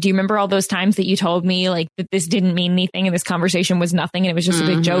 Mallory, do you remember all those times that you told me like that this didn't mean anything and this conversation was nothing and it was just a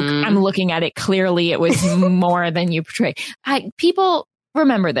big joke? I'm looking at it. Clearly it was more than you portray. People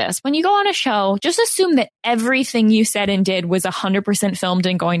remember this. When you go on a show, just assume that everything you said and did was 100% filmed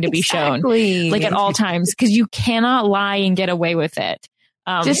and going to be shown like at all times, because you cannot lie and get away with it.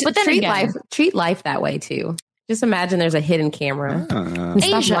 But then treat life that way too. Just imagine there's a hidden camera.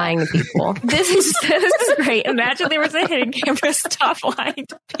 Stop lying to people. This is great. Imagine there was a hidden camera. Stop lying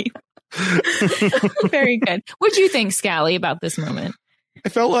to people. Very good. What do you think, Scally, about this moment? I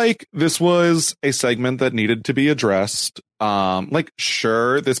felt like this was a segment that needed to be addressed.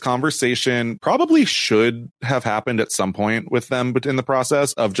 Sure, this conversation probably should have happened at some point with them, but in the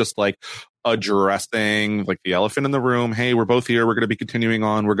process of just like addressing like the elephant in the room. Hey, we're both here. We're going to be continuing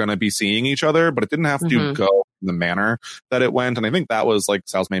on. We're going to be seeing each other, but it didn't have to go in the manner that it went. And I think that was like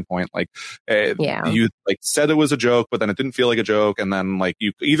Sal's main point. Like, you like said it was a joke, but then it didn't feel like a joke. And then like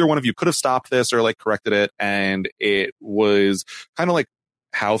either one of you could have stopped this or like corrected it. And it was kind of like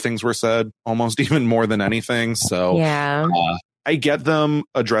how things were said almost even more than anything. So I get them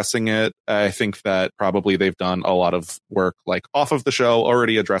addressing it. I think that probably they've done a lot of work like off of the show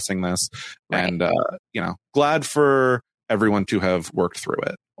already addressing this. Right. And, glad for everyone to have worked through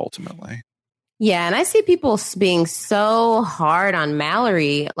it ultimately. Yeah. And I see people being so hard on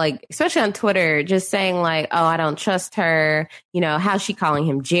Mallory, like, especially on Twitter, just saying like, oh, I don't trust her. You know, how's she calling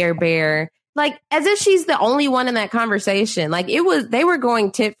him Jer Bear? Like, as if she's the only one in that conversation. Like, they were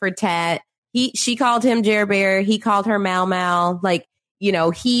going tit for tat. She called him Jer Bear. He called her Mal Mal. Like, you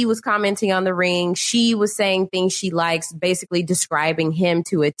know, he was commenting on the ring. She was saying things she likes, basically describing him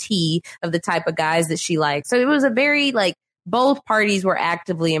to a T of the type of guys that she likes. So it was a very, like, both parties were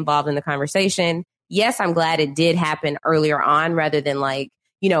actively involved in the conversation. Yes, I'm glad it did happen earlier on rather than, like,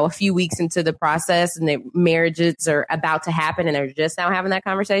 a few weeks into the process and the marriages are about to happen and they're just now having that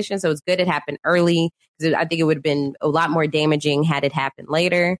conversation. So it's good it happened early, because I think it would have been a lot more damaging had it happened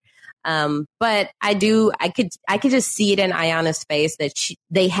later. But I could just see it in Ayana's face that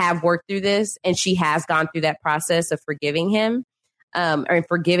they have worked through this and she has gone through that process of forgiving him, or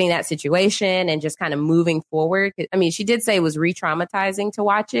forgiving that situation and just kind of moving forward. I mean, she did say it was re-traumatizing to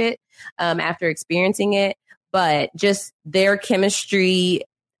watch it, after experiencing it, but just their chemistry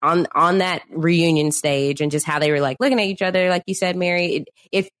on that reunion stage and just how they were like looking at each other, like you said, Mary,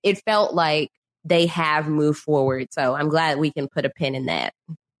 it felt like they have moved forward. So I'm glad we can put a pin in that.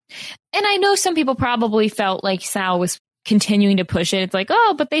 And I know some people probably felt like Sal was continuing to push it. It's like,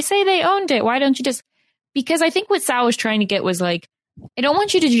 oh, but they say they owned it. Why don't you just... Because I think what Sal was trying to get was like, I don't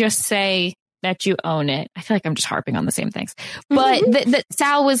want you to just say that you own it. I feel like I'm just harping on the same things. But that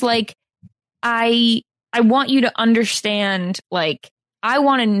Sal was like, I want you to understand, like, I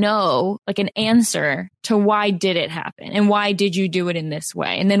want to know, like, an answer to why did it happen and why did you do it in this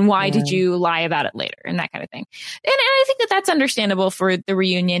way? And then why did you lie about it later and that kind of thing. And I think that that's understandable for the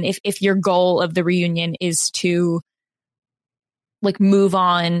reunion. If your goal of the reunion is to, like, move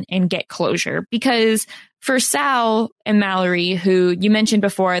on and get closure, because for Sal and Mallory, who you mentioned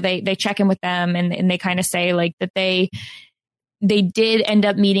before, they check in with them and they kind of say like that they did end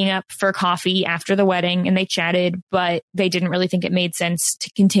up meeting up for coffee after the wedding and they chatted, but they didn't really think it made sense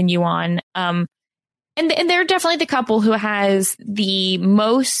to continue on. And they're definitely the couple who has the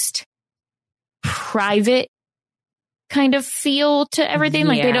most private kind of feel to everything.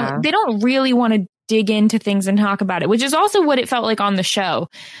 Like they don't really want to dig into things and talk about it, which is also what it felt like on the show.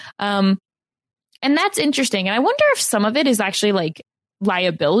 And that's interesting. And I wonder if some of it is actually like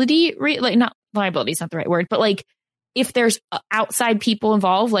liability, like not liability is not the right word, but like if there's outside people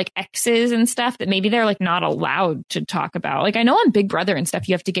involved, like exes and stuff, that maybe they're like not allowed to talk about. Like I know on Big Brother and stuff,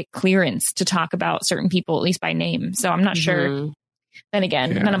 you have to get clearance to talk about certain people, at least by name. So I'm not sure. Then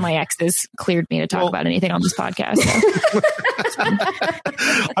again, none of my exes cleared me to talk about anything on this podcast. So.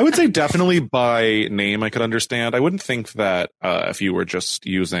 I would say definitely by name I could understand. I wouldn't think that if you were just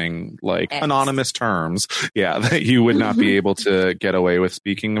using like anonymous terms, that you would not be able to get away with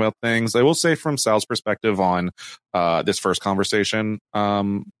speaking about things. I will say from Sal's perspective on this first conversation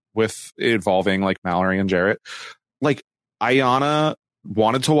with involving like Mallory and Jarrett, like Ayana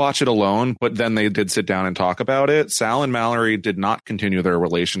wanted to watch it alone, but then they did sit down and talk about it. Sal and Mallory did not continue their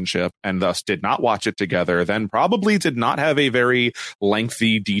relationship and thus did not watch it together, then probably did not have a very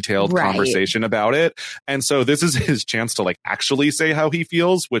lengthy, detailed conversation about it. And so this is his chance to like actually say how he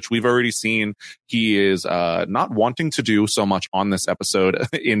feels, which we've already seen he is not wanting to do so much on this episode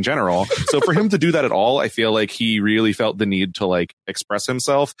in general. So for him to do that at all, I feel like he really felt the need to like express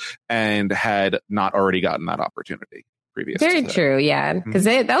himself and had not already gotten that opportunity. Very true. Yeah. Because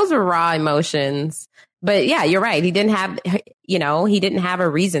those were raw emotions. But yeah, you're right. He didn't have a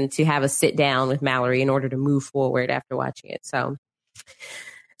reason to have a sit down with Mallory in order to move forward after watching it. So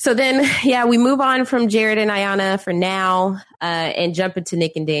then, we move on from Jarrett and Ayana for now and jump into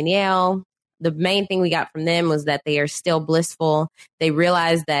Nick and Danielle. The main thing we got from them was that they are still blissful. They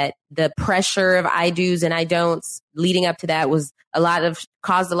realized that the pressure of I do's and I don'ts leading up to that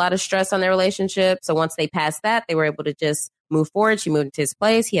caused a lot of stress on their relationship. So once they passed that, they were able to just move forward. She moved into his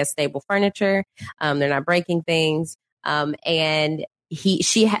place. He has stable furniture. They're not breaking things. And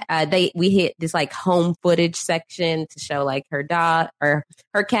we hit this like home footage section to show like her dog or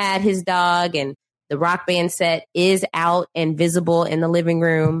her cat, his dog, and the Rock Band set is out and visible in the living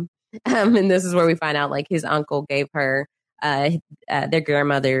room. And this is where we find out like his uncle gave her their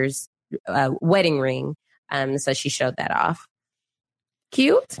grandmother's wedding ring. So she showed that off.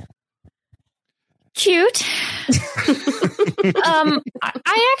 Cute.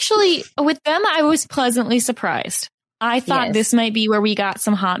 I actually, with them, I was pleasantly surprised. I thought this might be where we got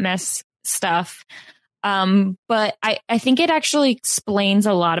some hot mess stuff. But I think it actually explains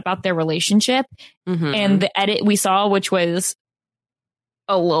a lot about their relationship and the edit we saw, which was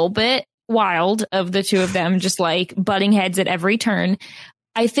a little bit wild of the two of them just like butting heads at every turn.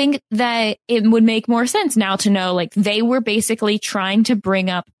 I think that it would make more sense now to know like they were basically trying to bring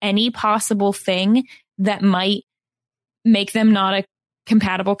up any possible thing that might make them not a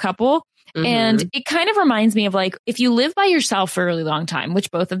compatible couple. And it kind of reminds me of like if you live by yourself for a really long time,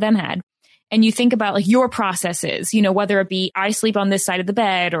 which both of them had, and you think about like your processes, whether it be I sleep on this side of the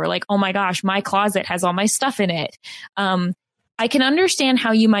bed or like, oh my gosh, my closet has all my stuff in it. I can understand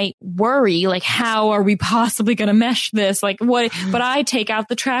how you might worry, like, how are we possibly going to mesh this? Like, what, but I take out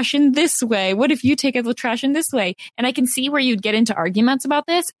the trash in this way. What if you take out the trash in this way? And I can see where you'd get into arguments about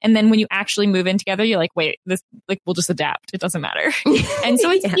this. And then when you actually move in together, you're like, wait, this, like, we'll just adapt. It doesn't matter. And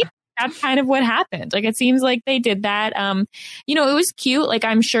so it's, that's kind of what happened. Like, it seems like they did that. You know, it was cute. Like,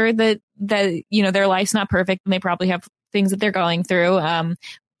 I'm sure that, you know, their life's not perfect and they probably have things that they're going through.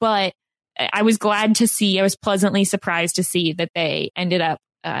 But I was glad to see, I was pleasantly surprised to see that they ended up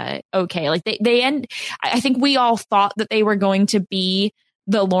okay. Like I think we all thought that they were going to be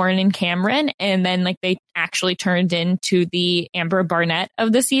the Lauren and Cameron, and then like they actually turned into the Amber Barnett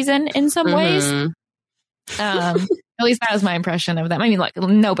of the season in some ways. At least that was my impression of them. I mean, like,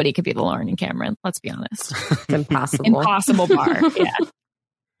 nobody could be the Lauren and Cameron. Let's be honest. It's impossible. Impossible bar. Yeah.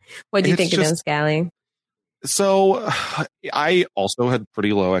 What do you think of them, Scally? So I also had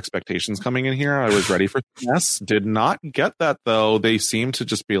pretty low expectations coming in here. I was ready for mess. Did not get that, though. They seem to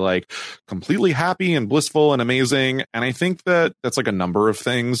just be like completely happy and blissful and amazing. And I think that that's like a number of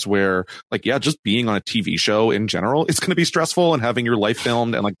things where, like, yeah, just being on a TV show in general, it's going to be stressful, and having your life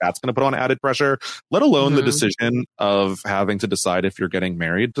filmed, and like that's going to put on added pressure, let alone the decision of having to decide if you're getting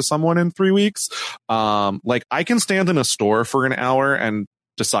married to someone in 3 weeks. Like, I can stand in a store for an hour and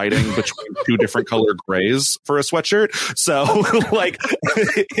deciding between two different colored grays for a sweatshirt. So like,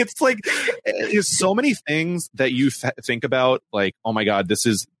 it's like, there's so many things that you think about, like, oh my God, this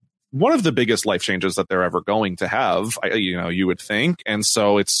is one of the biggest life changes that they're ever going to have, you know, you would think. And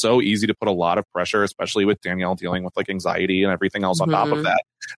so it's so easy to put a lot of pressure, especially with Danielle dealing with like anxiety and everything else on top of that.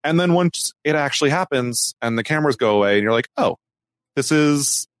 And then once it actually happens and the cameras go away and you're like, oh, this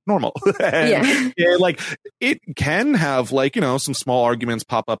is normal. And like, it can have, like, you know, some small arguments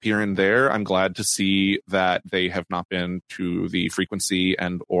pop up here and there. I'm glad to see that they have not been to the frequency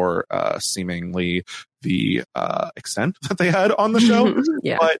and or seemingly the extent that they had on the show.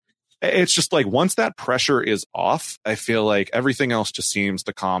 But it's just like, once that pressure is off, I feel like everything else just seems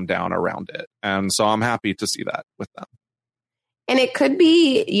to calm down around it. And so I'm happy to see that with them. And it could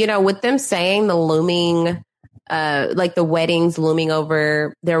be, you know, with them saying the looming like the weddings looming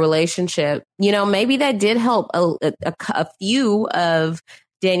over their relationship, you know, maybe that did help a few of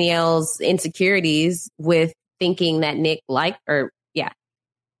Danielle's insecurities with thinking that Nick thinking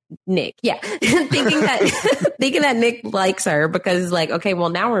that Nick likes her, because it's like, okay, well,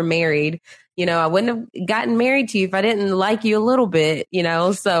 now we're married. You know, I wouldn't have gotten married to you if I didn't like you a little bit, you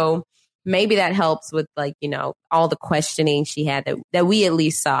know, so maybe that helps with, like, you know, all the questioning she had that we at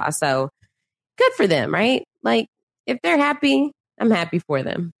least saw. So good for them, right? Like, if they're happy, I'm happy for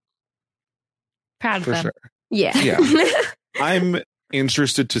them. Proud of them. Sure. Yeah. I'm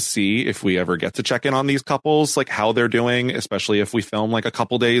interested to see if we ever get to check in on these couples, like how they're doing, especially if we film like a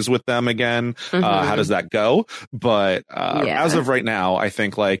couple days with them again. How does that go? But as of right now, I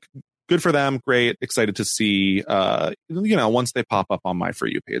think, like, good for them. Great. Excited to see, you know, once they pop up on my For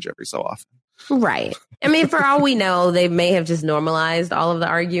You page every so often. Right. I mean, for all we know, they may have just normalized all of the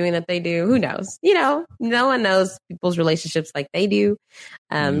arguing that they do. Who knows? You know, no one knows people's relationships like they do.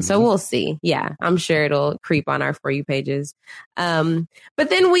 So we'll see. Yeah, I'm sure it'll creep on our For You pages. But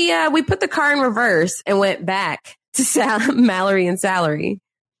then we put the car in reverse and went back to Mallory and Salary.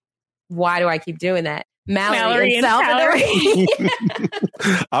 Why do I keep doing that? Mallory and Salary.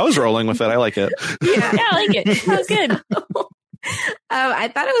 I was rolling with it. I like it. Yeah, I like it. That was good. I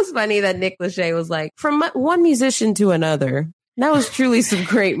thought it was funny that Nick Lachey was like, from one musician to another. That was truly some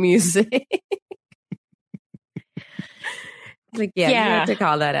great music. Like, you have to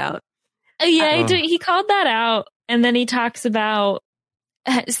call that out. He called that out. And then he talks about,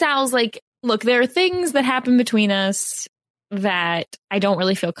 Sal's like, look, there are things that happen between us that I don't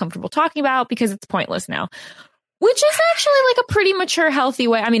really feel comfortable talking about because it's pointless now. Which is actually like a pretty mature, healthy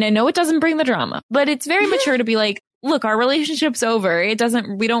way. I mean, I know it doesn't bring the drama, but it's very mature to be like, look, our relationship's over.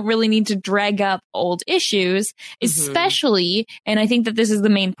 We don't really need to drag up old issues, especially, and I think that this is the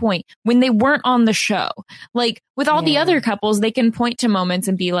main point, when they weren't on the show. Like, with all the other couples, they can point to moments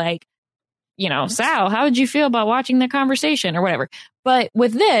and be like, you know, Sal, how did you feel about watching the conversation or whatever? But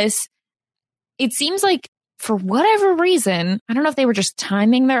with this, it seems like, for whatever reason, I don't know if they were just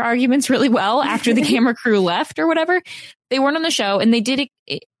timing their arguments really well after the camera crew left or whatever. They weren't on the show, and they did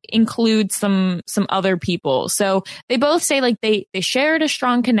include some other people. So they both say, like, they shared a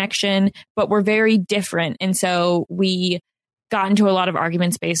strong connection, but were very different. And so we got into a lot of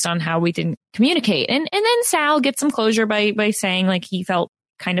arguments based on how we didn't communicate. And then Sal gets some closure by saying, like, he felt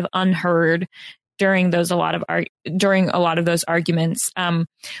kind of unheard during a lot of those arguments,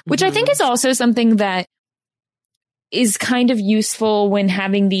 which I think is also something that is kind of useful when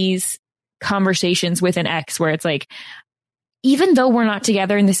having these conversations with an ex, where it's like, even though we're not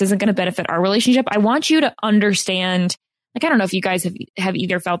together and this isn't going to benefit our relationship, I want you to understand, like, I don't know if you guys have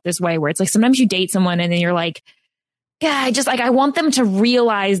either felt this way, where it's like sometimes you date someone and then you're like, yeah, I want them to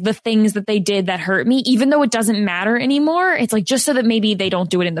realize the things that they did that hurt me, even though it doesn't matter anymore. It's like, just so that maybe they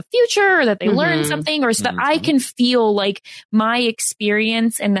don't do it in the future, or that they learn something, or so that I can feel like my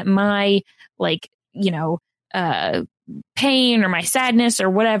experience and that my, like, pain or my sadness or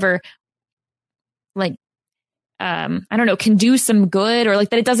whatever, like, I don't know, can do some good, or like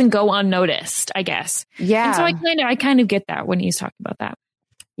that it doesn't go unnoticed, I guess. Yeah. And so I kind of get that when he's talking about that.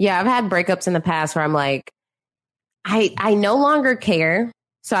 Yeah. I've had breakups in the past where I'm like, I no longer care,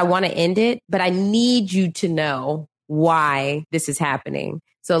 so I want to end it, but I need you to know why this is happening.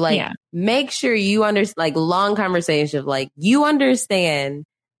 So make sure you understand, like, long conversation of like, you understand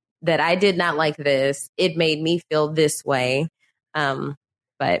that I did not like this. It made me feel this way.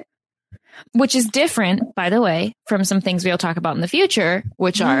 But which is different, by the way, from some things we'll talk about in the future,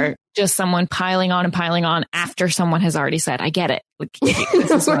 which are just someone piling on after someone has already said, I get it. Like, this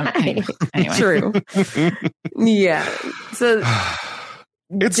is right. Anyway. True. Yeah. So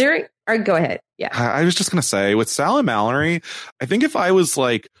go ahead. Yeah. I was just going to say, with Sal and Mallory, I think if I was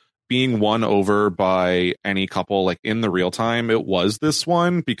like being won over by any couple like in the real time, it was this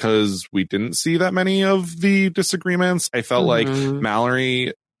one, because we didn't see that many of the disagreements. I felt like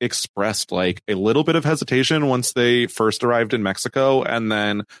Mallory expressed like a little bit of hesitation once they first arrived in Mexico, and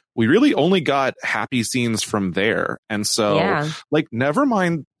then we really only got happy scenes from there. And so like, never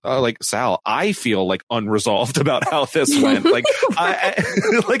mind like Sal, I feel like unresolved about how this went. Like,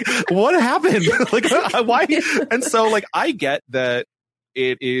 like, what happened? Like, why? And so like, I get that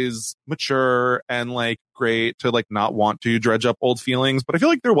it is mature and like great to like not want to dredge up old feelings, but I feel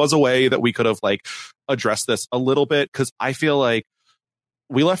like there was a way that we could have like addressed this a little bit, because I feel like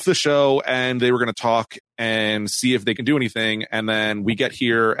we left the show and they were going to talk and see if they can do anything. And then we get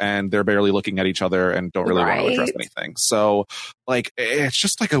here and they're barely looking at each other and don't really want to address anything. So like, it's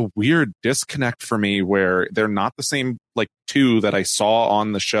just like a weird disconnect for me, where they're not the same like two that I saw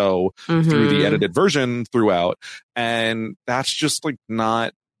on the show through the edited version throughout. And that's just like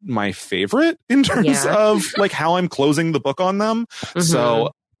not my favorite in terms of like how I'm closing the book on them.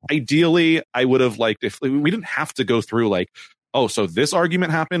 So ideally I would have liked if we didn't have to go through like, oh, so this argument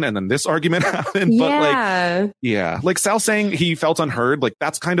happened and then this argument happened. But like Sal saying he felt unheard, like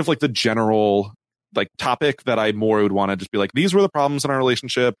that's kind of like the general like topic that I more would want to just be like, these were the problems in our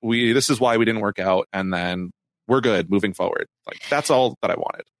relationship. This is why we didn't work out. And then we're good moving forward. Like, that's all that I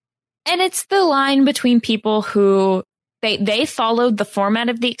wanted. And it's the line between people who they followed the format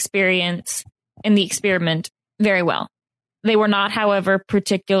of the experience and the experiment very well. They were not, however,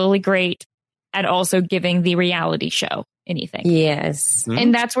 particularly great at also giving the reality show anything. Yes.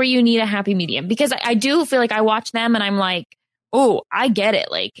 And that's where you need a happy medium, because I do feel like I watch them and I'm like, oh, I get it.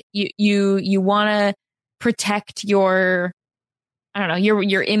 Like you want to protect your, I don't know,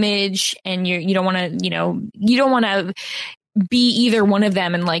 your image, and you don't want to, you don't want to be either one of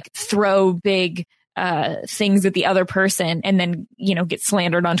them and like throw big things at the other person and then, get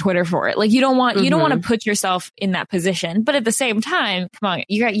slandered on Twitter for it. Like, you don't want to put yourself in that position, but at the same time, come on,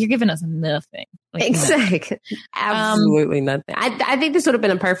 you're giving us nothing. Like, exactly. Absolutely nothing. I think this would have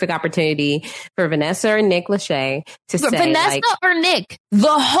been a perfect opportunity for Vanessa or Nick Lachey to say, Vanessa or Nick,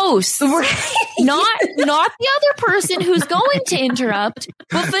 the host, right? not the other person who's going to interrupt,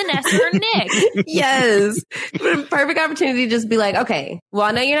 but Vanessa or Nick. Yes. Perfect opportunity to just be like, okay, well,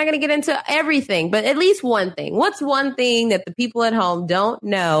 I know you're not going to get into everything, but at least one thing. What's one thing that the people at home don't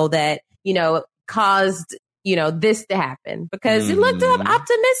know that, caused, this to happen? Because it looked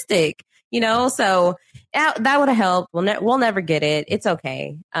optimistic. So that would have helped. We'll never get it. It's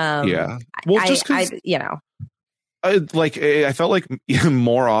okay. Well, I felt like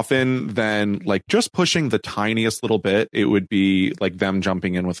more often than like just pushing the tiniest little bit, it would be like them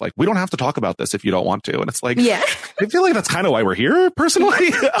jumping in with like, we don't have to talk about this if you don't want to. And it's like, I feel like that's kind of why we're here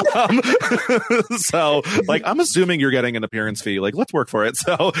personally. So like, I'm assuming you're getting an appearance fee. Like, let's work for it.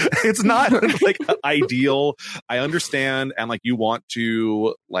 So it's not like ideal. I understand. And like, you want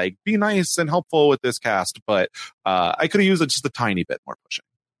to like be nice and helpful with this cast, but I could have used just a tiny bit more pushing.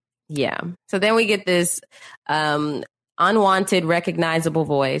 Yeah. So then we get this unwanted, recognizable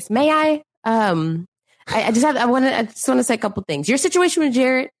voice. May I? I just want to say a couple things. Your situation with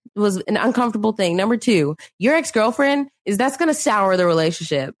Jared was an uncomfortable thing. Number 2, your ex-girlfriend that's going to sour the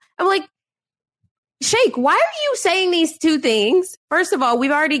relationship. I'm like, Shake, why are you saying these two things? First of all,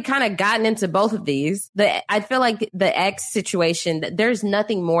 we've already kind of gotten into both of these. I feel like the ex situation, there's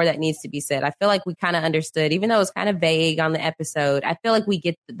nothing more that needs to be said. I feel like we kind of understood, even though it's kind of vague on the episode. I feel like we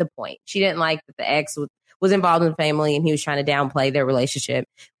get the point. She didn't like that the ex was involved in the family and he was trying to downplay their relationship.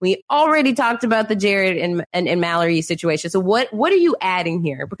 We already talked about the Jared and Mallory situation. So what are you adding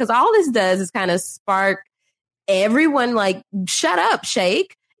here? Because all this does is kind of spark everyone like, shut up,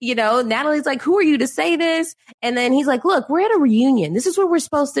 Shake. You know, Natalie's like, who are you to say this? And then he's like, look, we're at a reunion. This is what we're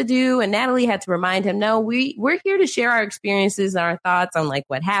supposed to do. And Natalie had to remind him, no, we're here to share our experiences and our thoughts on like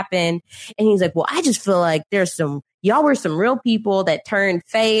what happened. And he's like, well, I just feel like y'all were some real people that turned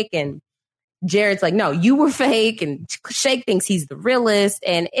fake. And Jared's like, no, you were fake. And Shake thinks he's the realest.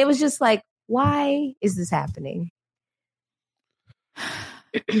 And it was just like, why is this happening?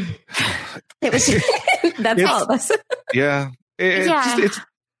 It was, that's all. Yeah. It's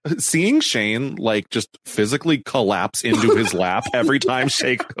seeing Shane like just physically collapse into his lap every time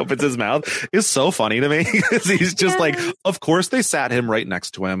Shake opens his mouth is so funny to me because he's just like, of course they sat him right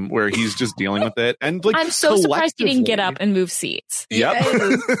next to him where he's just dealing with it. And like, I'm so surprised he didn't get up and move seats. Yep.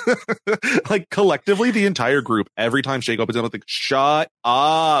 Yes. Like collectively, the entire group, every time Shake opens his mouth, like, shut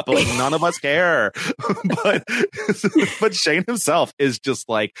up. Like none of us care. but Shane himself is just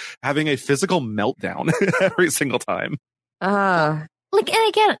like having a physical meltdown every single time. Like, and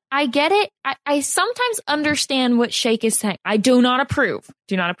again, I get it. I sometimes understand what Shake is saying. I do not approve.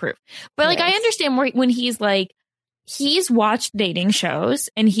 But like, I understand when he's like, he's watched dating shows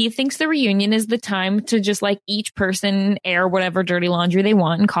and he thinks the reunion is the time to just like each person air whatever dirty laundry they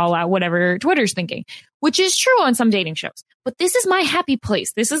want and call out whatever Twitter's thinking, which is true on some dating shows. But this is my happy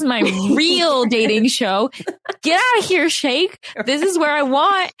place. This is my real dating show. Get out of here, Shake. This is where I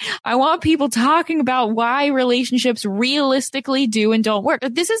want people talking about why relationships realistically do and don't work.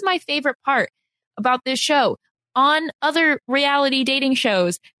 This is my favorite part about this show. On other reality dating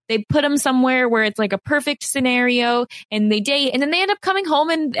shows, they put them somewhere where it's like a perfect scenario and they date and then they end up coming home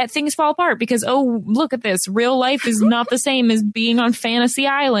and things fall apart because, oh, look at this. Real life is not the same as being on Fantasy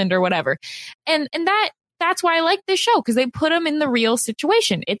Island or whatever. And that's why I like this show because they put them in the real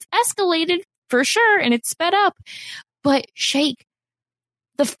situation. It's escalated for sure and it's sped up. But Shake,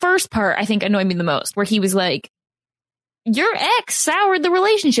 the first part I think annoyed me the most where he was like, your ex soured the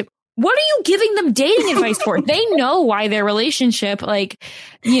relationship. What are you giving them dating advice for? They know why their relationship, like,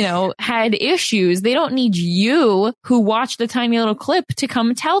 you know, had issues. They don't need you who watched the tiny little clip to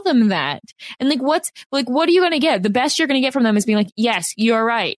come tell them that. And like, what are you going to get? The best you're going to get from them is being like, yes, you're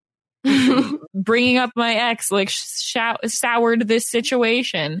right. Bringing up my ex, like, soured this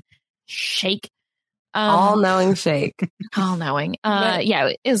situation. Shake. All-knowing Shake. All-knowing. Yeah,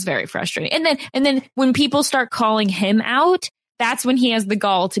 it is very frustrating. And then when people start calling him out, that's when he has the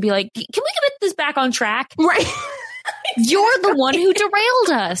gall to be like, can we get this back on track? Right. You're the one who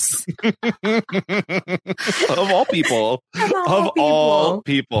derailed us. Of all people. Of all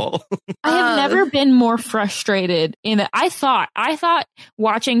people. I have never been more frustrated in it. I thought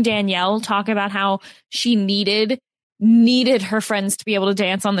watching Danielle talk about how she needed her friends to be able to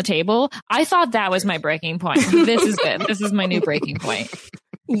dance on the table. I thought that was my breaking point. This is it. This is my new breaking point.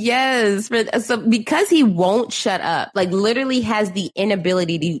 Yes. So because he won't shut up, like literally has the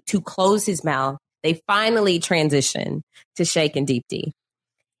inability to close his mouth, they finally transition to Shake and Deepti.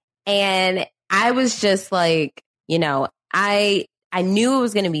 And I was just like, you know, I knew it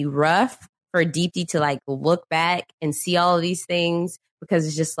was going to be rough for Deepti to like look back and see all of these things because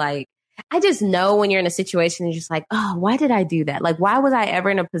it's just like, I just know when you're in a situation, you're just like, oh, why did I do that? Like, why was I ever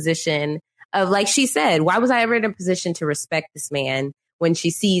in a position of, like she said, why was I ever in a position to respect this man when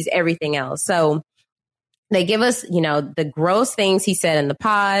she sees everything else? So they give us, you know, the gross things he said in the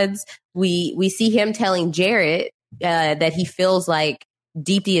pods. We see him telling Jared that he feels like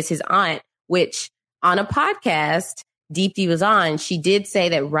Deepti is his aunt, which on a podcast Deepti was on, she did say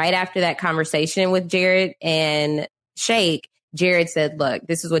that right after that conversation with Jared and Shake, Jared said, look,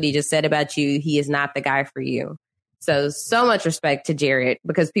 this is what he just said about you. He is not the guy for you. So much respect to Jared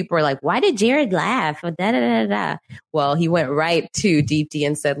because people were like, why did Jared laugh? Well, he went right to Deepti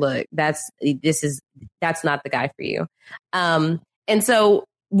and said, look, that's not the guy for you. And so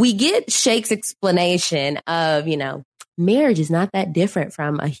we get Shake's explanation of, you know, marriage is not that different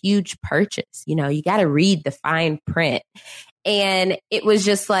from a huge purchase. You know, you got to read the fine print. And it was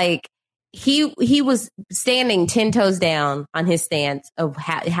just like, he was standing 10 toes down on his stance of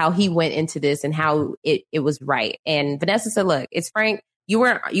how he went into this and how it was right. And Vanessa said, look, it's Frank. You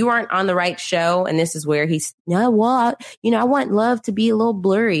weren't on the right show. And this is where he's, no, well, I want love to be a little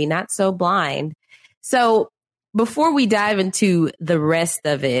blurry, not so blind. So before we dive into the rest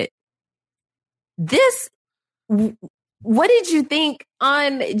of it, what did you think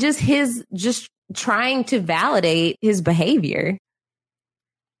on just trying to validate his behavior?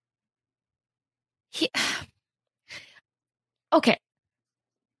 Okay.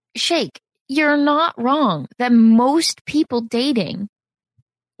 Shake, you're not wrong that most people dating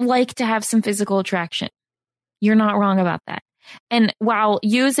like to have some physical attraction. You're not wrong about that. And while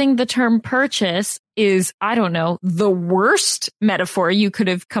using the term purchase is, I don't know, the worst metaphor you could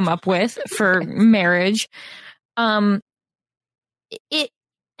have come up with for marriage, it's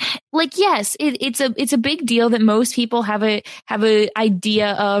a big deal that most people have a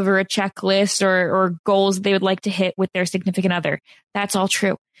idea of, or a checklist or goals they would like to hit with their significant other. That's all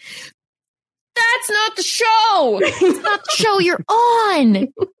true. That's not the show. It's not the show you're on.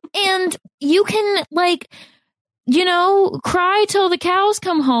 And you can cry till the cows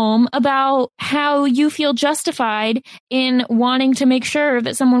come home about how you feel justified in wanting to make sure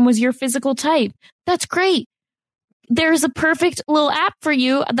that someone was your physical type. That's great. There's a perfect little app for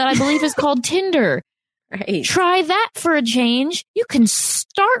you that I believe is called Tinder. Right. Try that for a change. You can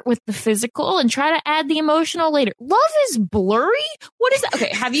start with the physical and try to add the emotional later. Love is blurry? What is that?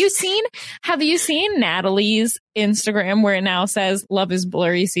 Okay, have you seen Natalie's Instagram where it now says Love is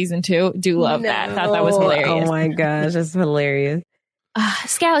Blurry season 2? Do love that. Thought that was hilarious. Oh my gosh, that's hilarious.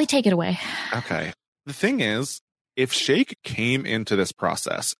 Scally, take it away. Okay. The thing is, if Shake came into this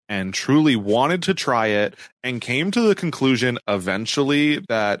process and truly wanted to try it and came to the conclusion eventually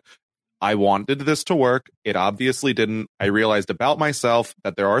that I wanted this to work, it obviously didn't. I realized about myself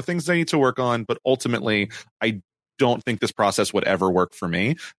that there are things I need to work on, but ultimately I don't think this process would ever work for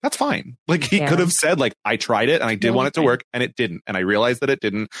me. That's fine. Like he could have said, like, I tried it and I did want it to work and it didn't. And I realized that it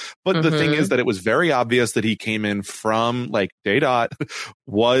didn't. But the thing is that it was very obvious that he came in from like Daydot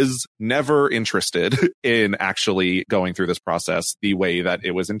was never interested in actually going through this process the way that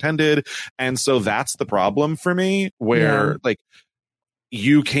it was intended. And so that's the problem for me, where like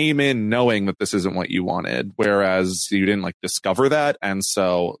you came in knowing that this isn't what you wanted, whereas you didn't like discover that. And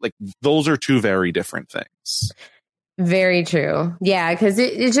so like those are two very different things. Very true. Yeah, because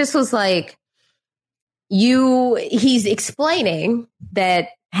it just was like he's explaining that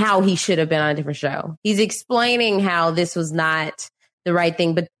how he should have been on a different show. He's explaining how this was not the right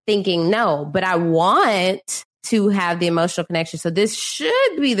thing, but thinking, no, but I want to have the emotional connection. So this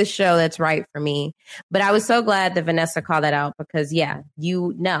should be the show that's right for me. But I was so glad that Vanessa called that out because,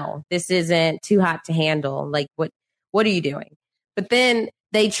 this isn't Too Hot to Handle. Like, what are you doing? But then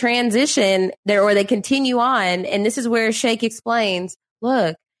they transition there, or they continue on. And this is where Shake explains,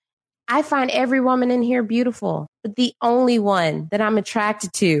 look, I find every woman in here beautiful, but the only one that I'm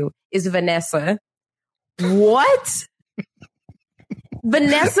attracted to is Vanessa. What?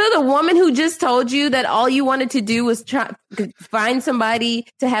 Vanessa, the woman who just told you that all you wanted to do was find somebody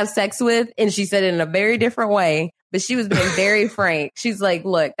to have sex with. And she said it in a very different way, but she was being very frank. She's like,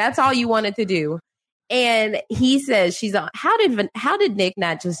 look, that's all you wanted to do. And he says, she's on. How did Nick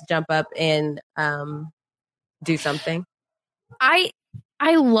not just jump up and do something? I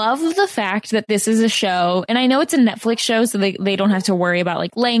love the fact that this is a show, and I know it's a Netflix show, so they don't have to worry about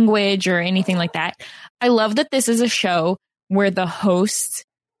like language or anything like that. I love that this is a show where the host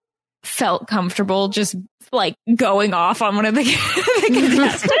felt comfortable just like going off on one of the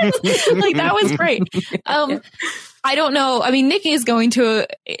contestants. Like that was great. I don't know. I mean, Nick is going to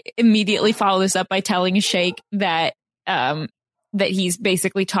immediately follow this up by telling Shake that that he's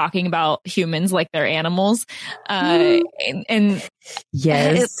basically talking about humans like they're animals. And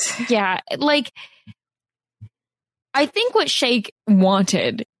yes, like I think what Shake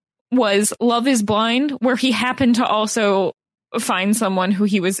wanted was Love is Blind, where he happened to also find someone who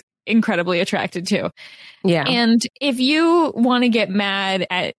he was incredibly attracted to. Yeah. And if you want to get mad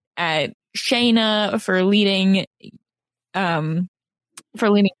at Shayna for leading Kyle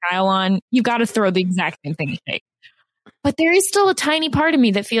on, you got to throw the exact same thing at Shake. But there is still a tiny part of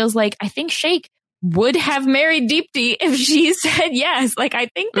me that feels like I think Shake would have married Deepti if she said yes. Like I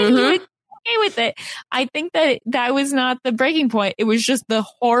think that he would be okay with it. I think that was not the breaking point. It was just the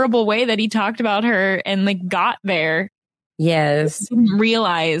horrible way that he talked about her and like got there. Yes. Didn't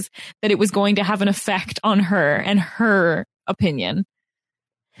realize that it was going to have an effect on her and her opinion.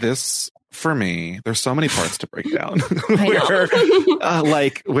 This, for me, there's so many parts to break down. Where,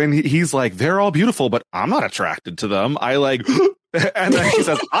 like when he's like, they're all beautiful, but I'm not attracted to them. I like, and then she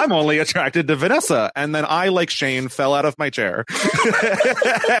says, I'm only attracted to Vanessa. And then I, like Shane, fell out of my chair.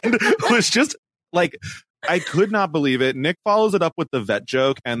 And was just like, I could not believe it. Nick follows it up with the vet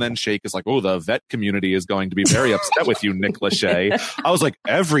joke, and then Shake is like, oh, the vet community is going to be very upset with you, Nick Lachey. I was like,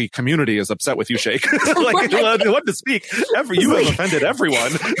 every community is upset with you, Shake. Like, what to speak? You have offended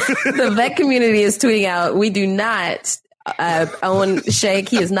everyone. The vet community is tweeting out, we do not own Shake.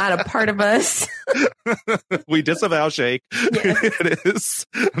 He is not a part of us. We disavow Shake. Yes.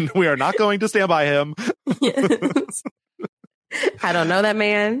 We are not going to stand by him. Yes. I don't know that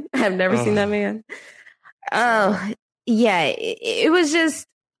man. I've never seen that man. Oh, yeah. It was just,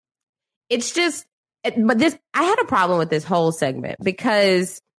 it's just, but this, I had a problem with this whole segment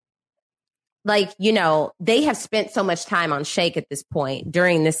because, like, you know, they have spent so much time on Shake at this point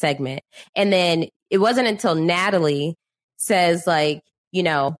during this segment. And then it wasn't until Natalie says, like, you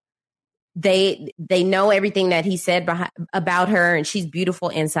know, they know everything that he said about her and she's beautiful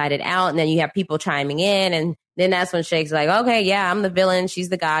inside and out. And then you have people chiming in. And then that's when Shake's like, okay, yeah, I'm the villain. She's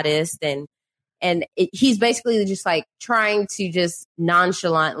the goddess. And he's basically just like trying to just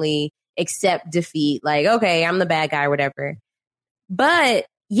nonchalantly accept defeat. Like, okay, I'm the bad guy or whatever. But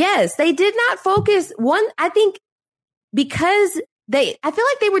yes, they did not focus. I think because I feel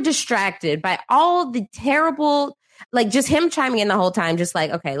like they were distracted by all the terrible, like just him chiming in the whole time, just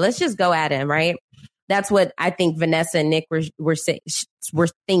like, okay, let's just go at him, right? That's what I think Vanessa and Nick were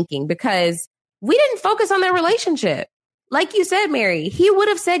thinking, because we didn't focus on their relationship. Like you said, Mary, he would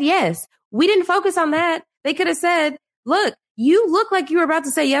have said yes. We didn't focus on that. They could have said, look, you look like you were about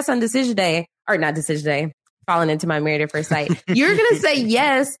to say yes on decision day, or not decision day, falling into my Married at First Sight. You're going to say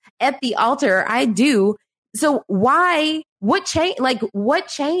yes at the altar. I do. So why? What changed? Like, what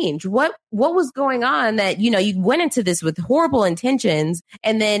changed? What was going on that, you know, you went into this with horrible intentions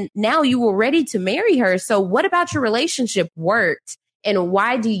and then now you were ready to marry her. So what about your relationship worked? And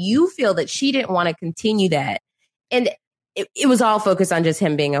why do you feel that she didn't want to continue that? And it was all focused on just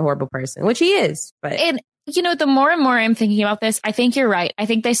him being a horrible person, which he is. But you know, the more and more I'm thinking about this, I think you're right. I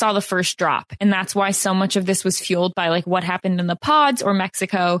think they saw the first drop, and that's why so much of this was fueled by like what happened in the pods or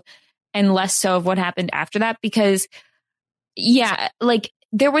Mexico, and less so of what happened after that. Because, yeah, like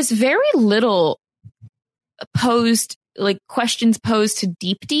there was very little questions posed to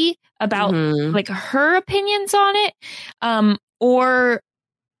Deepti about like her opinions on it, or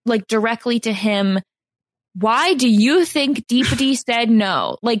like directly to him. Why do you think Deepti said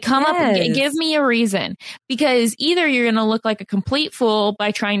no? Like, come up and give me a reason. Because either you're going to look like a complete fool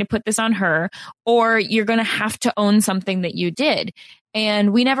by trying to put this on her, or you're going to have to own something that you did.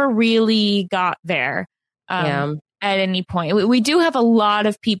 And we never really got there at any point. We do have a lot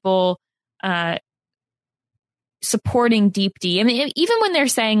of people supporting Deepti. I mean, even when they're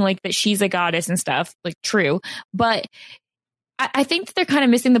saying like that she's a goddess and stuff, like true. But I think that they're kind of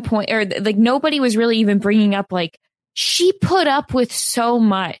missing the point, or like nobody was really even bringing up like she put up with so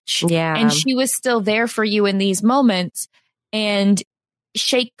much, and she was still there for you in these moments. And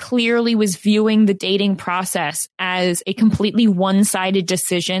Shake clearly was viewing the dating process as a completely one-sided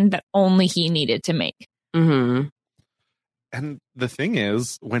decision that only he needed to make. Mm-hmm. And the thing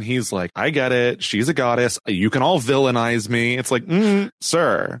is, when he's like, I get it, she's a goddess, you can all villainize me. It's like,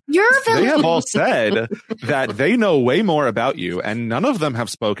 sir, you're a villain. They have all said that they know way more about you, and none of them have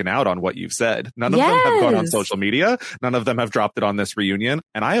spoken out on what you've said. None of them have gone on social media. None of them have dropped it on this reunion.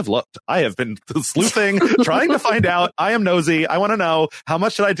 And I have looked. I have been sleuthing, trying to find out. I am nosy. I want to know, how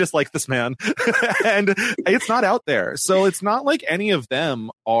much should I dislike this man? And it's not out there. So it's not like any of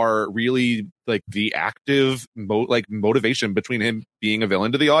them are really like the active motivation between him being a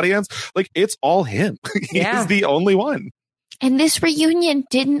villain to the audience. Like, it's all him. He's the only one. And this reunion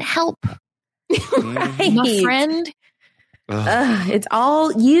didn't help. Right. My friend. It's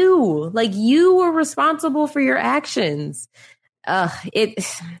all you. Like, you were responsible for your actions.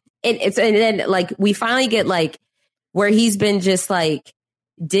 It's and then like we finally get like where he's been just like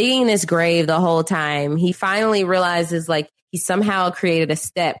digging this grave the whole time. He finally realizes like he somehow created a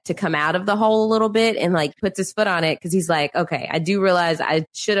step to come out of the hole a little bit and like puts his foot on it, because he's like, okay, I do realize I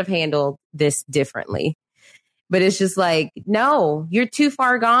should have handled this differently. But it's just like, no, you're too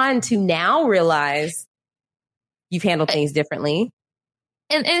far gone to now realize you've handled things differently.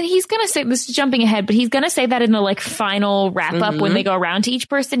 And he's going to say, this is jumping ahead, but he's going to say that in the like final wrap up when they go around to each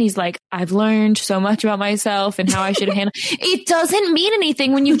person. He's like, I've learned so much about myself and how I should have handled. It doesn't mean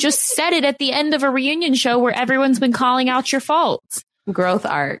anything when you just said it at the end of a reunion show where everyone's been calling out your faults. Growth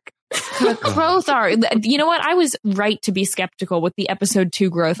arc. Growth arc. You know what? I was right to be skeptical with the episode 2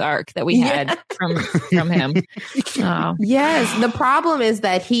 growth arc that we had from him. Oh. Yes. The problem is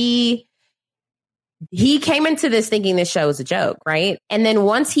that he came into this thinking this show is a joke, right? And then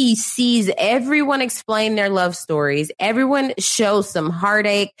once he sees everyone explain their love stories, everyone shows some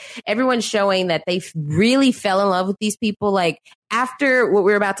heartache, everyone showing that they really fell in love with these people. Like, after what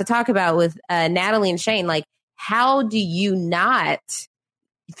we're about to talk about with Natalie and Shane, like, how do you not,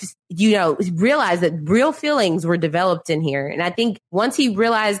 realize that real feelings were developed in here? And I think once he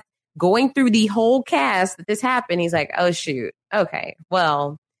realized going through the whole cast that this happened, he's like, oh, shoot. Okay,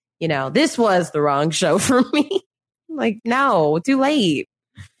 well, this was the wrong show for me. Like, no, too late.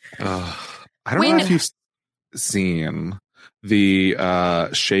 I don't know if you've seen the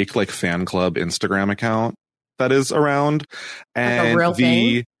Shake like fan club Instagram account that is around, and like a real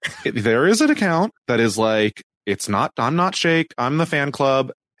thing? There is an account that is like, I'm not Shake, I'm the fan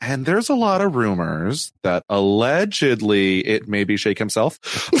club. And there's a lot of rumors that allegedly it may be Shake himself.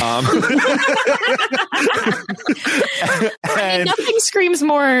 And nothing screams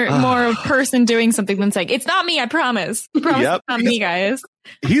more person doing something than saying, it's not me, I promise. It's not me, guys.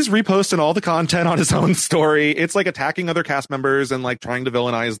 He's reposting all the content on his own story. It's like attacking other cast members and like trying to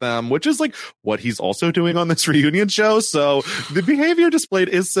villainize them, which is like what he's also doing on this reunion show. So the behavior displayed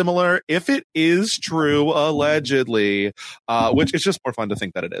is similar. If it is true, allegedly, which is just more fun to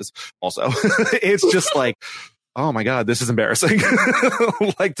think that it is. Also, it's just like, oh my God, this is embarrassing.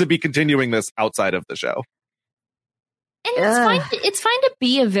 Like to be continuing this outside of the show. And it's fine to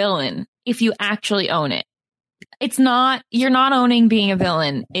be a villain if you actually own it. You're not owning being a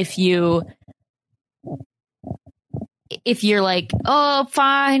villain if you're like, oh,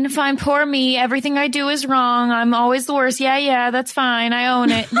 fine, poor me. Everything I do is wrong. I'm always the worst. Yeah, that's fine. I own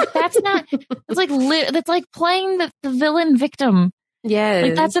it. That's like playing the villain victim. Yeah.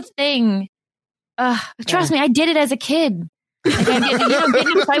 Like that's a thing. Trust me, I did it as a kid. Like I did,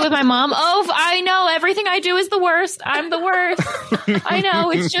 getting in a fight with my mom. Oh, I know everything I do is the worst. I'm the worst. I know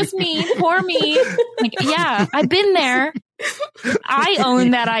it's just me. Poor me. Like, yeah, I've been there. I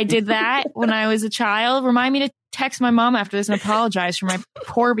own that I did that when I was a child. Remind me to text my mom after this and apologize for my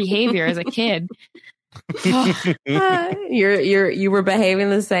poor behavior as a kid. You were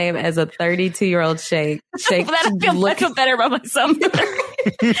behaving the same as a 32-year-old Shake. I feel better about myself.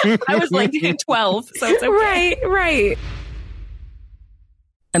 I was like 12, so it's okay. Right.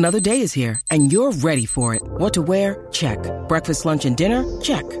 Another day is here, and you're ready for it. What to wear? Check. Breakfast, lunch, and dinner?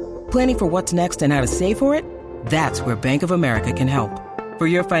 Check. Planning for what's next and how to save for it? That's where Bank of America can help. For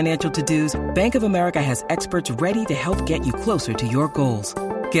your financial to-dos, Bank of America has experts ready to help get you closer to your goals.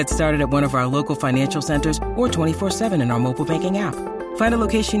 Get started at one of our local financial centers or 24/7 in our mobile banking app. Find a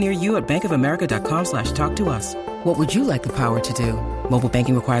location near you at bankofamerica.com/talktous. What would you like the power to do? Mobile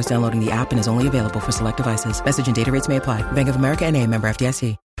banking requires downloading the app and is only available for select devices. Message and data rates may apply. Bank of America NA, member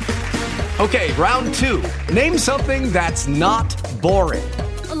FDIC. Okay, round two. Name something that's not boring.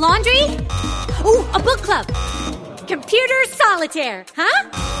 A laundry? Ooh, a book club. Computer solitaire, huh?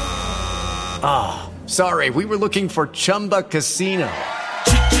 Ah, sorry, we were looking for Chumba Casino.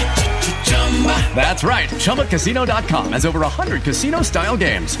 That's right, ChumbaCasino.com has over 100 casino-style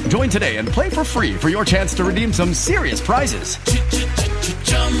games. Join today and play for free for your chance to redeem some serious prizes.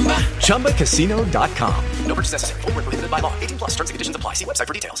 ChumbaCasino.com. No purchase necessary. Void where prohibited by law. 18+ terms and conditions apply. See website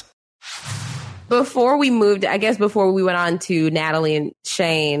for details. Before we went on to Natalie and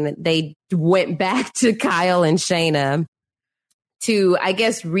Shane, they went back to Kyle and Shayna to, I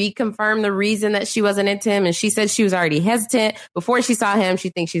guess, reconfirm the reason that she wasn't into him. And she said she was already hesitant. Before she saw him, she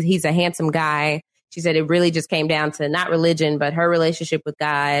thinks he's a handsome guy. She said it really just came down to not religion, but her relationship with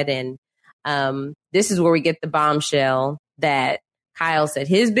God. And this is where we get the bombshell that Kyle said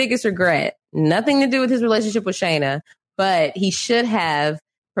his biggest regret, nothing to do with his relationship with Shayna, but he should have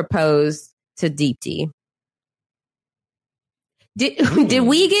proposed to Deepti. Did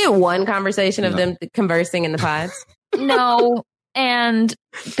we get one conversation of them conversing in the pods? No. And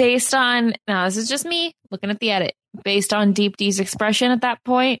based on, now this is just me looking at the edit, based on Deepti's expression at that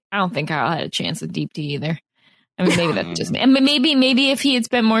point, I don't think Kyle had a chance with Deepti either. I mean, maybe that's just me. And maybe if he had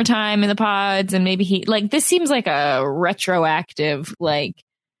spent more time in the pods and maybe he, like, this seems like a retroactive, like,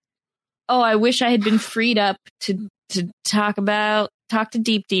 oh, I wish I had been freed up to talk to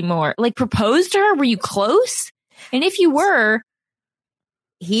Deepti more. Like, propose to her? Were you close? And if you were,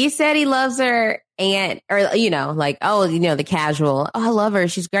 he said he loves her and, or, like, oh, the casual, oh, I love her.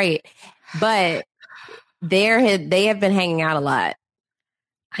 She's great. But they have been hanging out a lot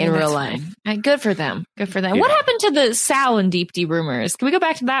in real life. Good for them. Good for them. Yeah. What happened to the Sal and Deepti rumors? Can we go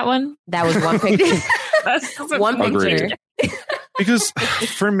back to that one? That was one picture. One picture. Because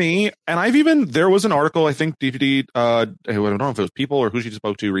for me, and there was an article, I think Deepti, I don't know if it was People or who she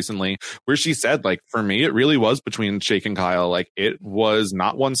spoke to recently, where she said, like, for me, it really was between Shake and Kyle. Like, it was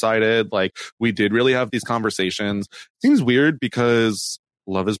not one-sided. Like, we did really have these conversations. Seems weird because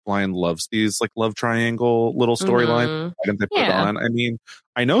Love is Blind loves these, like, love triangle little storylines. Why didn't they put it on? I mean,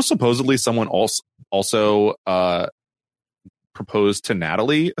 I know supposedly someone also proposed to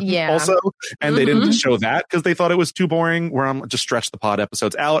Natalie also, and they didn't show that because they thought it was too boring, where I'm just stretch the pod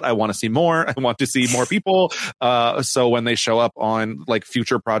episodes out. I want to see more. I want to see more people. So when they show up on, like,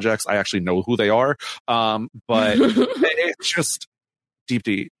 future projects, I actually know who they are. But it's just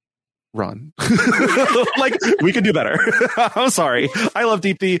Deepti. run. Like, we could do better. I'm sorry. I love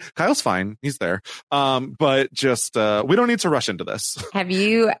Deepti. Kyle's fine. He's there. But just we don't need to rush into this. Have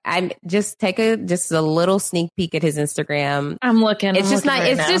you? I'm just take a little sneak peek at his Instagram. I'm looking. It's just nice.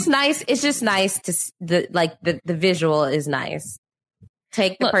 Right It's now. just nice. It's just nice to the visual is nice.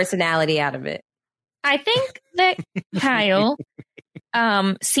 Take the personality out of it. I think that Kyle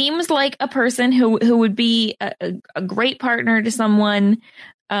seems like a person who would be a great partner to someone.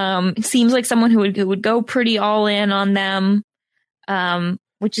 Seems like someone who would go pretty all in on them,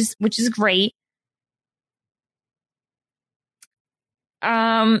 which is great.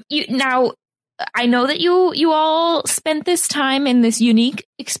 Now, I know that you all spent this time in this unique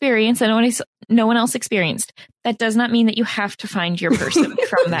experience that no one else experienced. That does not mean that you have to find your person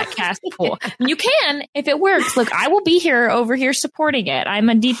from that cast pool. You can if it works. Look, I will be over here supporting it. I'm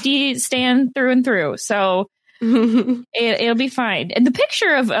a Deepti stan through and through, so it'll be fine. And the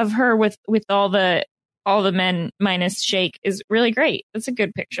picture of her with all the men minus Shake is really great. That's a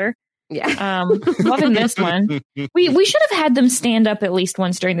good picture. Yeah. Loving this one. We should have had them stand up at least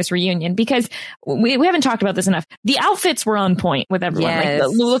once during this reunion, because we haven't talked about this enough. The outfits were on point with everyone. Yes.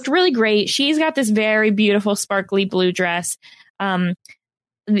 Like, looked really great. She's got this very beautiful sparkly blue dress.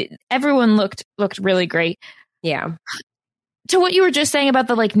 Everyone looked really great. Yeah. To what you were just saying about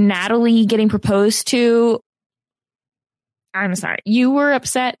the Natalie getting proposed to, I'm sorry. You were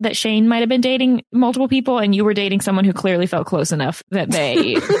upset that Shane might have been dating multiple people, and you were dating someone who clearly felt close enough that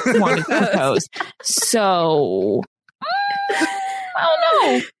they wanted to propose. So, I don't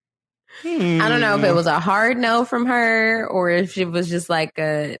know. I don't know if it was a hard no from her, or if it was just like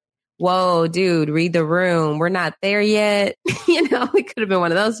a, whoa, dude, read the room. We're not there yet. It could have been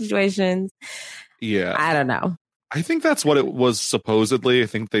one of those situations. Yeah. I don't know. I think that's what it was supposedly. I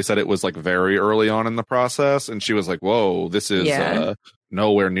think they said it was very early on in the process, and she was like, whoa, this is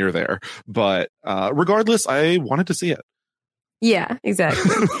nowhere near there. But regardless, I wanted to see it. Yeah,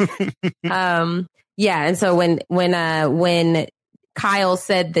 exactly. Yeah. And so when Kyle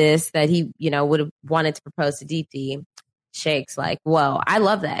said this, that he, would have wanted to propose to Deepti, Shake's like, whoa, I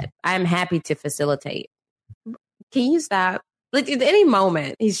love that. I'm happy to facilitate. Can you stop? At any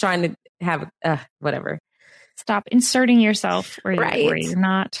moment, he's trying to have whatever. Stop inserting yourself where you're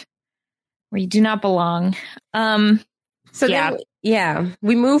not, where you do not belong. So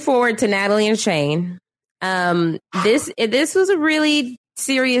we move forward to Natalie and Shane. This was a really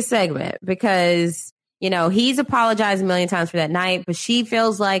serious segment because, he's apologized a million times for that night, but she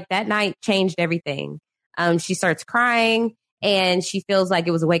feels like that night changed everything. She starts crying, and she feels like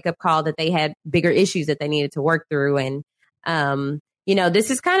it was a wake up call that they had bigger issues that they needed to work through. And,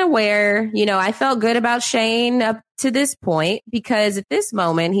 this is kind of where, I felt good about Shane up to this point, because at this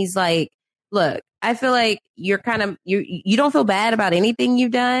moment, he's like, look, I feel like you're you don't feel bad about anything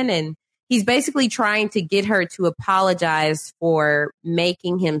you've done. And he's basically trying to get her to apologize for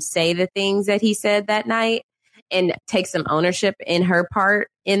making him say the things that he said that night and take some ownership in her part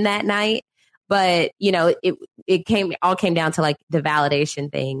in that night. But, it came down to the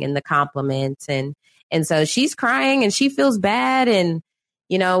validation thing and the compliments. And so she's crying and she feels bad. And,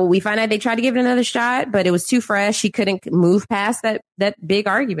 we find out they tried to give it another shot, but it was too fresh. She couldn't move past that big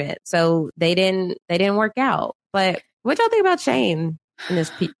argument. So they didn't work out. But what y'all think about Shane in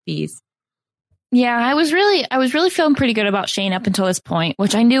this piece? Yeah, I was really feeling pretty good about Shane up until this point,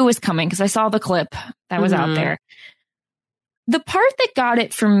 which I knew was coming because I saw the clip that was out there. The part that got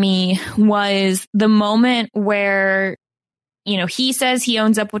it for me was the moment where, he says he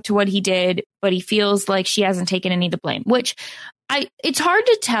owns up to what he did, but he feels like she hasn't taken any of the blame, which it's hard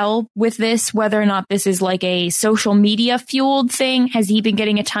to tell with this, whether or not this is a social media fueled thing. Has he been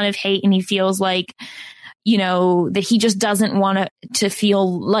getting a ton of hate and he feels like, that he just doesn't want to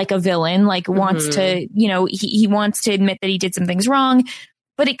feel like a villain, wants to, he wants to admit that he did some things wrong,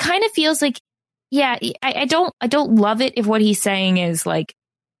 but it kind of feels like, yeah, I don't love it if what he's saying is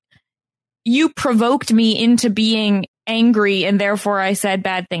you provoked me into being angry and therefore I said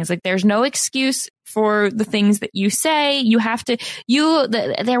bad things. There's no excuse for the things that you say. You have to,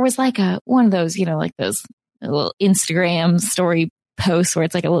 there was one of those, those little Instagram story posts where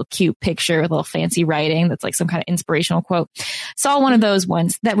it's a little cute picture with a little fancy writing that's some kind of inspirational quote. Saw one of those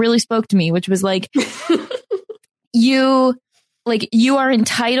ones that really spoke to me, which was you are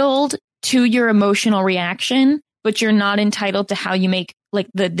entitled to your emotional reaction, but you're not entitled to how you make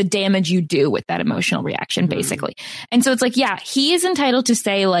the damage you do with that emotional reaction, basically. And so it's yeah, he is entitled to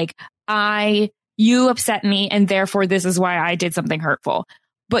say you upset me and therefore this is why I did something hurtful.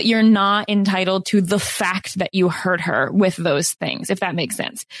 But you're not entitled to the fact that you hurt her with those things, if that makes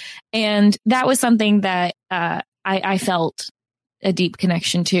sense. And that was something that I felt a deep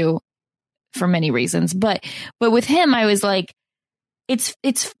connection to for many reasons. But with him, I was like,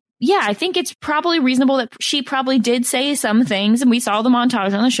 yeah, I think it's probably reasonable that she probably did say some things, and we saw the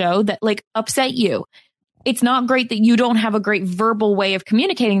montage on the show that like upset you. It's not great that you don't have a great verbal way of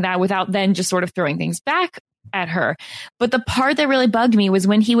communicating that without then just sort of throwing things back at her. But the part that really bugged me was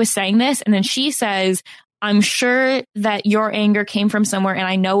when he was saying this, and then she says, I'm sure that your anger came from somewhere, and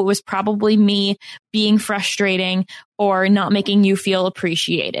I know it was probably me being frustrating or not making you feel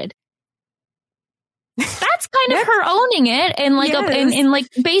appreciated. That's kind of her owning it and like and like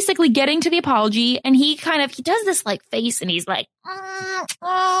basically getting to the apology, and he does this like face and he's like,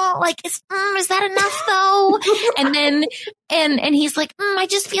 like is that enough though? And then and he's like, I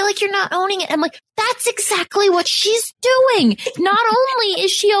just feel like you're not owning it. I'm like, that's exactly what she's doing. Not only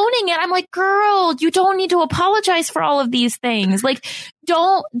is she owning it, I'm like, girl, you don't need to apologize for all of these things. Like,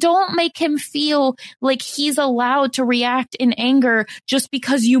 don't make him feel like he's allowed to react in anger just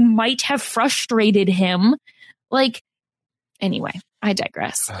because you might have frustrated him. Like, anyway, I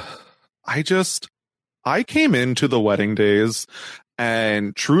digress. I came into the wedding days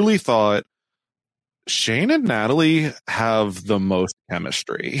and truly thought Shane and Natalie have the most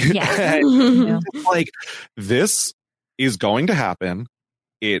chemistry. Yeah. Like, this is going to happen.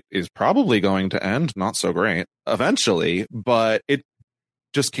 It is probably going to end not so great eventually, but it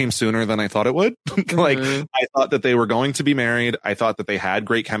just came sooner than I thought it would. Like, I thought that they were going to be married. I thought that they had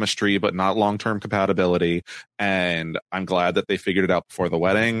great chemistry, but not long-term compatibility. And I'm glad that they figured it out before the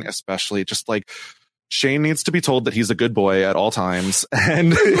wedding, especially just like, Shane needs to be told that he's a good boy at all times.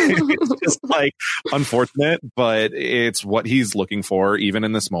 And it's just like unfortunate, but it's what he's looking for, even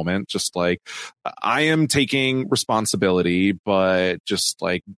in this moment. Just like, I am taking responsibility, but just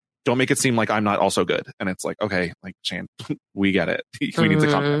like, don't make it seem like I'm not also good. And it's like, okay, like, Shane, we get it. We need to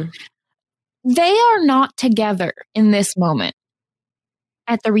come. They are not together in this moment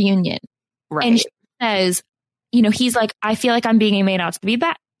at the reunion. Right. And she says, he's like, I feel like I'm being made out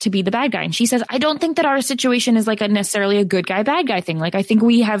to be the bad guy. And she says, I don't think that our situation is like necessarily a good guy, bad guy thing. Like, I think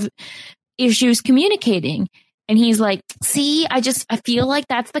we have issues communicating. And he's like, see, I feel like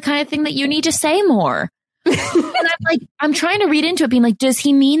that's the kind of thing that you need to say more. And I'm like, I'm trying to read into it being like, does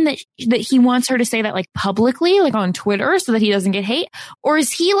he mean that he wants her to say that like publicly, like on Twitter so that he doesn't get hate? Or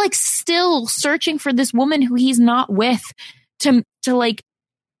is he like still searching for this woman who he's not with to like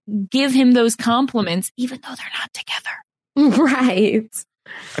give him those compliments, even though they're not together? Right.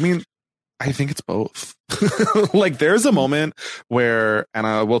 I mean, I think it's both. Like, there's a moment where,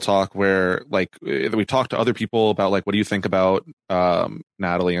 and we'll talk, where like we talk to other people about like, what do you think about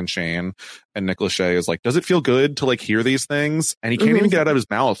Natalie and Shane? And Nick Lachey is like, does it feel good to like hear these things? And he can't even get it out of his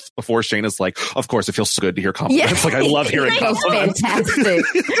mouth before Shane is like, of course it feels so good to hear compliments. Yeah. Like, I love hearing compliments. Fantastic.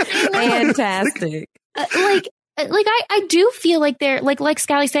 Fantastic. I do feel like they're like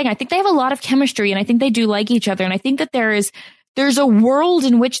Scally's saying, I think they have a lot of chemistry and I think they do like each other. And I think that there's a world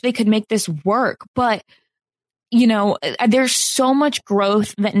in which they could make this work, but there's so much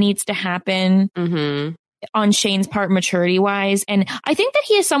growth that needs to happen on Shane's part, maturity wise. And I think that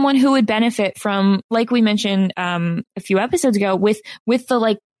he is someone who would benefit from, like we mentioned a few episodes ago, with the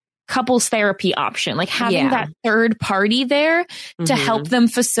like couples therapy option, like having that third party there to help them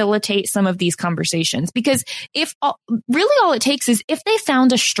facilitate some of these conversations. Because really all it takes is if they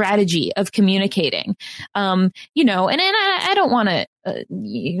found a strategy of communicating, and I don't want to,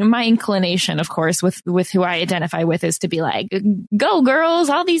 my inclination, of course, with who I identify with is to be like, go girls,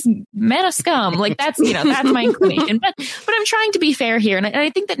 all these men of scum. Like that's my inclination. But I'm trying to be fair here. And I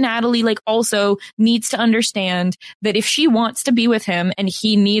think that Natalie like also needs to understand that if she wants to be with him and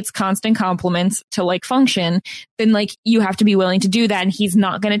he needs constant compliments to like function, then like you have to be willing to do that. And he's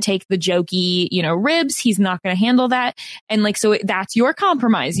not going to take the jokey, ribs. He's not going to handle that. And like, so that's your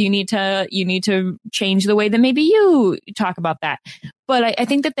compromise. You need to change the way that maybe you talk about that. But I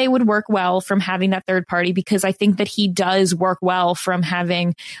think that they would work well from having that third party, because I think that he does work well from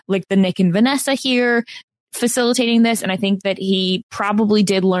having like the Nick and Vanessa here facilitating this. And I think that he probably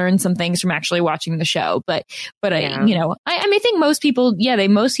did learn some things from actually watching the show. But I think most people,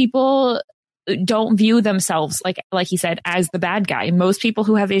 most people don't view themselves like he said as the bad guy. Most people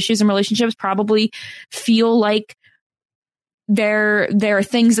who have issues in relationships probably feel like there are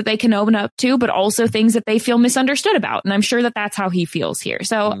things that they can open up to, but also things that they feel misunderstood about. And I'm sure that that's how he feels here.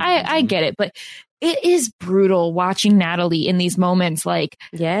 So I get it, but it is brutal watching Natalie in these moments. Like,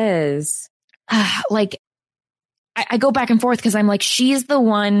 yes, like I go back and forth because I'm like, she's the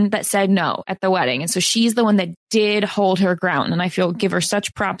one that said no at the wedding. And so she's the one that did hold her ground. And I give her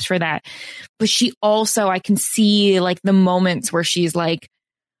such props for that. But she also, I can see like the moments where she's like,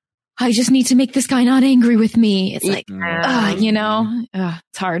 I just need to make this guy not angry with me. It's like,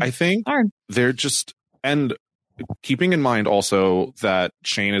 it's hard. I think they're just, and keeping in mind also that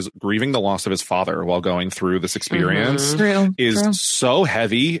Shane is grieving the loss of his father while going through this experience is so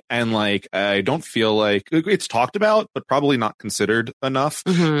heavy. And like, I don't feel like it's talked about, but probably not considered enough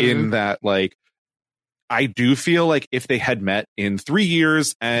in that, like, I do feel like if they had met in 3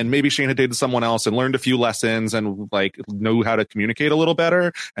 years and maybe Shane had dated someone else and learned a few lessons and like knew how to communicate a little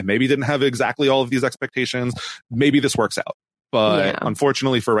better and maybe didn't have exactly all of these expectations, maybe this works out. But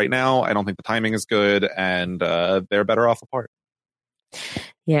unfortunately for right now, I don't think the timing is good and they're better off apart.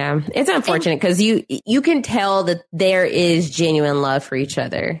 Yeah, it's unfortunate because you can tell that there is genuine love for each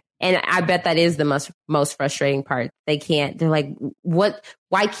other. And I bet that is the most frustrating part. They're like,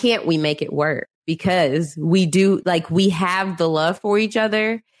 why can't we make it work? Because we do, like, we have the love for each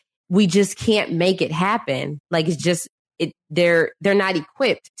other. We just can't make it happen. Like, it's just, they're not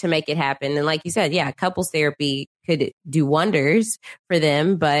equipped to make it happen. And like you said, couples therapy could do wonders for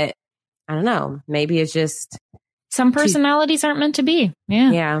them, but I don't know. Maybe it's just some personalities aren't meant to be.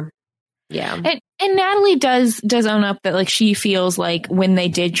 Yeah. And Natalie does own up that like she feels like when they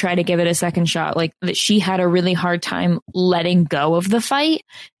did try to give it a second shot, like that she had a really hard time letting go of the fight,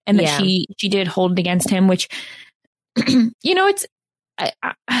 and that she did hold it against him, which it's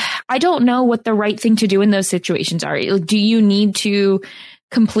I don't know what the right thing to do in those situations are. Do you need to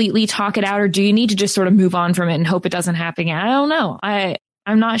completely talk it out, or do you need to just sort of move on from it and hope it doesn't happen again? I don't know.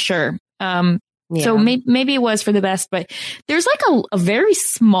 I'm not sure. So maybe it was for the best, but there's like a very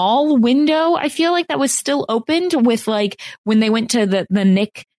small window. I feel like that was still opened with like when they went to the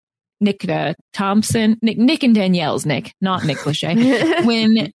Nick Thompson, Nick and Danielle's Nick, not Nick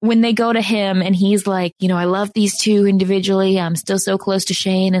Lachey. when they go to him and he's like, I love these two individually. I'm still so close to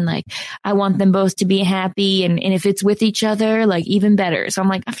Shane and like, I want them both to be happy. And if it's with each other, like even better. So I'm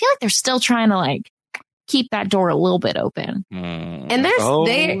like, I feel like they're still trying to like keep that door a little bit open. And their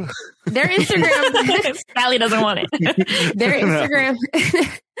Instagram, Sally doesn't want it.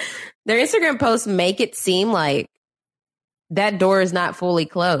 Their Instagram posts make it seem like that door is not fully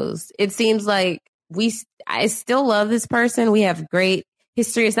closed. It seems like I still love this person. We have great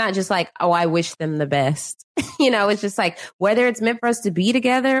history. It's not just like, oh, I wish them the best. It's just like whether it's meant for us to be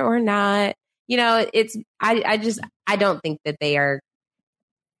together or not. I don't think that they are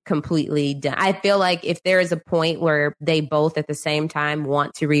completely done. I feel like if there is a point where they both at the same time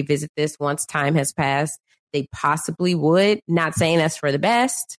want to revisit this once time has passed, they possibly would. Not saying that's for the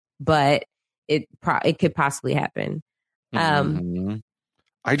best, but it could possibly happen.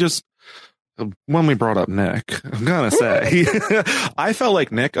 I just, when we brought up Nick, I'm gonna say, I felt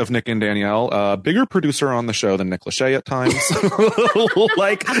like Nick of Nick and Danielle, bigger producer on the show than Nick Lachey at times.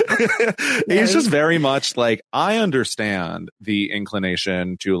 Like, he's just very much like, I understand the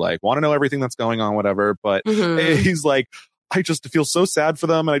inclination to like want to know everything that's going on, whatever, but he's like, I just feel so sad for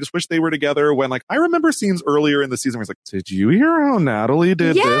them and I just wish they were together. When like I remember scenes earlier in the season where he's like, did you hear how Natalie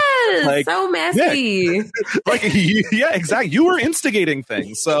did this? Like, so messy. Yeah. Like, yeah, exactly. You were instigating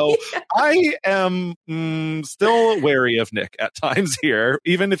things. So I am still wary of Nick at times here,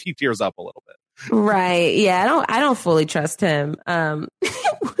 even if he tears up a little bit. Right. Yeah. I don't fully trust him.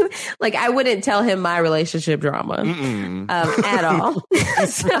 Like I wouldn't tell him my relationship drama at all.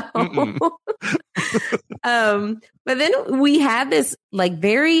 But then we have this like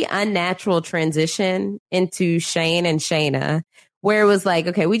very unnatural transition into Shane and Shayna, where it was like,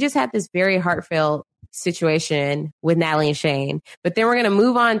 okay, we just had this very heartfelt situation with Natalie and Shane, but then we're going to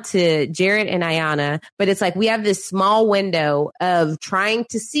move on to Jared and Ayanna. But it's like we have this small window of trying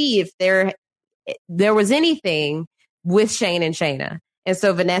to see if there was anything with Shane and Shayna. And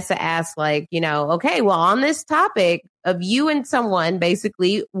so Vanessa asked, like, okay, well, on this topic of you and someone,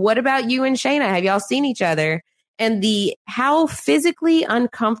 basically, what about you and Shayna? Have y'all seen each other? And how physically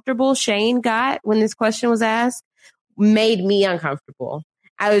uncomfortable Shane got when this question was asked made me uncomfortable.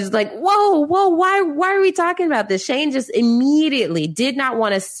 I was like, whoa, why are we talking about this? Shane just immediately did not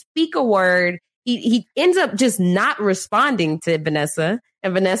want to speak a word. He ends up just not responding to Vanessa,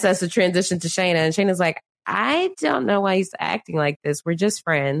 and Vanessa has to transition to Shayna, and Shayna's like, I don't know why he's acting like this. We're just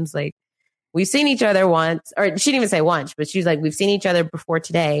friends. Like, we've seen each other once, or she didn't even say once, but she was like, we've seen each other before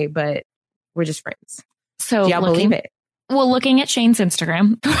today, but we're just friends. So do y'all believe it? Well, looking at Shane's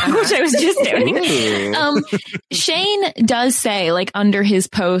Instagram, which I was just doing, Shane does say, like, under his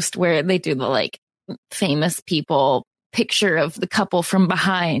post where they do the like famous people picture of the couple from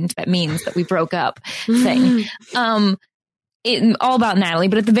behind, that means that we broke up thing. all about Natalie,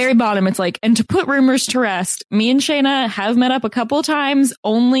 but at the very bottom, it's like, and to put rumors to rest, me and Shayna have met up a couple of times,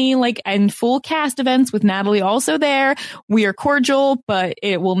 only like in full cast events with Natalie also there. We are cordial, but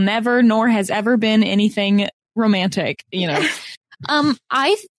it will never, nor has ever been anything romantic, you know.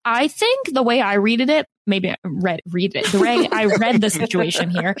 I think the way I read it, maybe I read it. The way I read the situation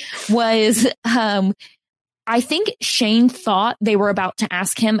here was, I think Shane thought they were about to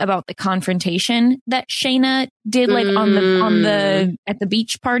ask him about the confrontation that Shayna did, like on the at the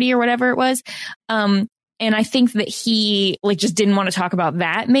beach party or whatever it was. And I think that he like just didn't want to talk about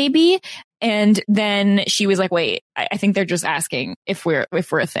that maybe. And then she was like, wait, I think they're just asking if we're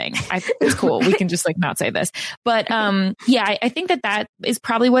a thing. It's cool. We can just like not say this. But yeah, I think that is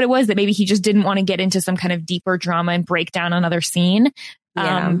probably what it was, that maybe he just didn't want to get into some kind of deeper drama and break down another scene.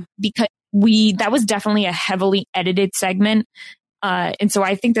 Because that was definitely a heavily edited segment. And so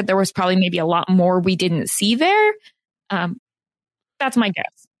I think that there was probably maybe a lot more we didn't see there. That's my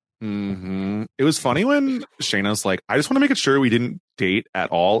guess. Mm-hmm. It was funny when Shayna's like, I just want to make it sure we didn't date at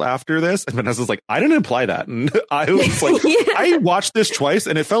all after this. And Vanessa's like, I didn't imply that. And I was like, I watched this twice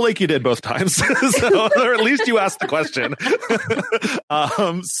and it felt like you did both times. So, or at least you asked the question.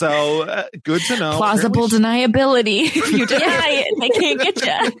 So good to know. Plausible deniability. If you deny it, they can't get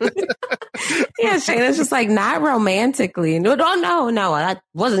you. Yeah, Shayna's just like, not romantically. No, I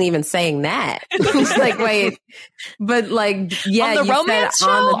wasn't even saying that. It's like, wait, but like, yeah, on the romance show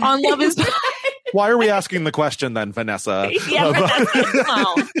on Love Is Blind. Why are we asking the question then, Vanessa? Yeah,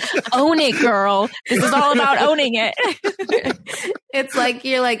 Vanessa, own it, girl. This is all about owning it. It's like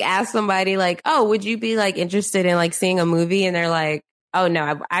you're like, ask somebody like, oh, would you be like interested in like seeing a movie? And they're like, oh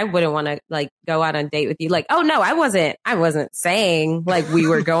no, I wouldn't want to like go out on a date with you. Like, oh no, I wasn't saying like we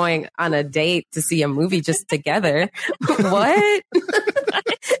were going on a date to see a movie just together. What?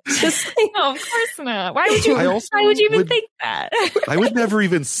 Just like, no, of course not. Why would you even think that? I would never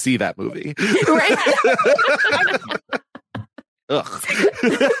even see that movie. Right? Ugh.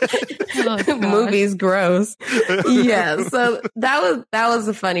 Oh, movie's gross. Yeah, so that was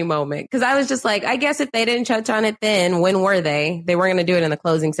a funny moment because I was just like, I guess if they didn't touch on it then, when were they? They weren't going to do it in the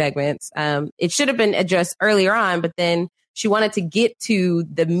closing segments. It should have been addressed earlier on, but then she wanted to get to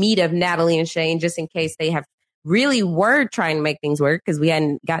the meat of Natalie and Shane just in case they really were trying to make things work because we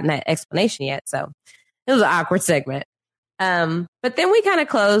hadn't gotten that explanation yet. So it was an awkward segment. But then we kind of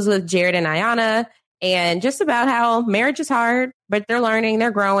closed with Jared and Ayanna. And just about how marriage is hard, but they're learning,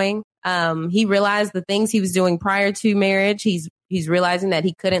 they're growing. He realized the things he was doing prior to marriage. He's realizing that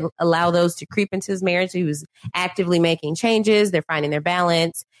he couldn't allow those to creep into his marriage. He was actively making changes. They're finding their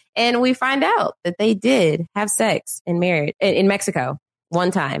balance. And we find out that they did have sex in Mexico one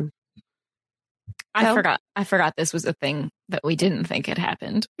time. I forgot this was a thing that we didn't think had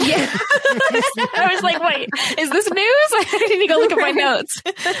happened. Yeah. I was like, wait, is this news? I need to go look at my notes.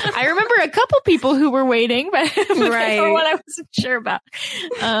 I remember a couple people who were waiting, but right. For what I wasn't sure about.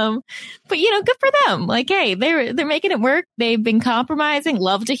 But you know, good for them. Like, hey, they're making it work. They've been compromising.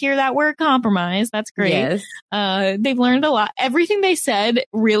 Love to hear that word compromise. That's great. Yes. They've learned a lot. Everything they said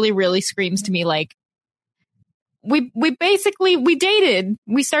really, really screams to me like, we dated.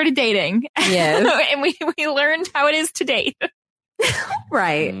 We started dating. Yes. And we learned how it is to date.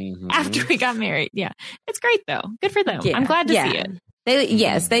 Right. Mm-hmm. After we got married. Yeah. It's great though. Good for them. Yeah. I'm glad to see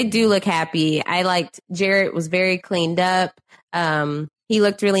it. They do look happy. I liked Jared was very cleaned up. He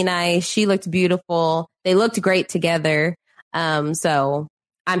looked really nice. She looked beautiful. They looked great together. So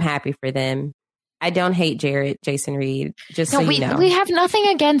I'm happy for them. I don't hate Jared, Jason Reed, just so you know. We have nothing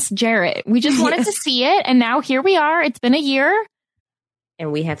against Jared. We just wanted to see it. And now here we are. It's been a year.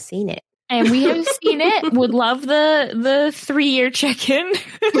 And we have seen it. Would love the 3-year check-in.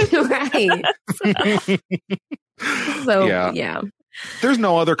 Right. So, yeah. There's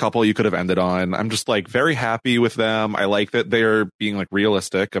no other couple you could have ended on. I'm just like very happy with them. I like that they're being like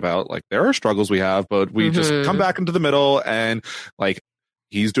realistic about like there are struggles we have, but we just come back into the middle and like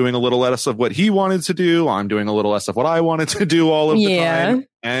he's doing a little less of what he wanted to do. I'm doing a little less of what I wanted to do all of the time.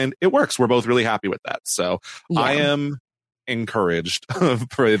 And it works. We're both really happy with that. So I am encouraged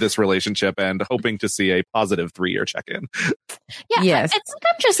for this relationship and hoping to see a positive 3-year check-in. Yeah. Yes. I think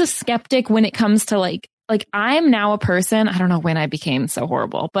I'm just a skeptic when it comes to like I'm now a person. I don't know when I became so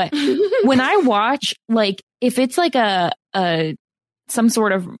horrible, but when I watch, like, if it's like a some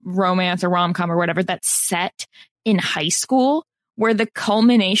sort of romance or rom-com or whatever that's set in high school, where the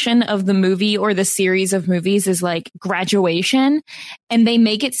culmination of the movie or the series of movies is like graduation, and they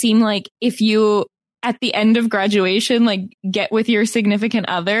make it seem like if you at the end of graduation like get with your significant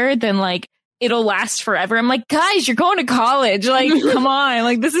other, then like it'll last forever. I'm like, guys, you're going to college. Like, come on.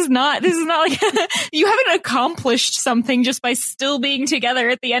 Like, this is not like you haven't accomplished something just by still being together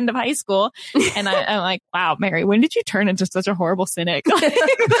at the end of high school. And I'm like, wow, Mary, when did you turn into such a horrible cynic? Let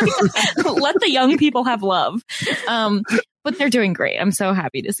the young people have love. But they're doing great. I'm so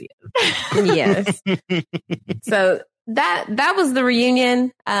happy to see it. Yes. So that was the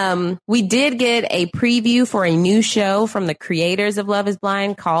reunion. We did get a preview for a new show from the creators of Love is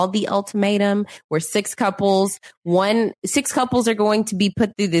Blind called The Ultimatum, where six couples are going to be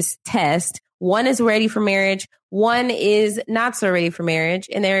put through this test. One is ready for marriage. One is not so ready for marriage.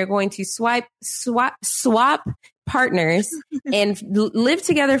 And they're going to swap partners and live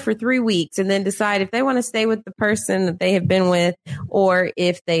together for 3 weeks and then decide if they want to stay with the person that they have been with or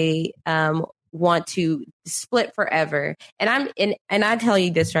if they want to split forever. And I tell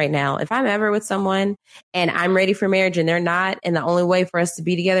you this right now, if I'm ever with someone and I'm ready for marriage and they're not, and the only way for us to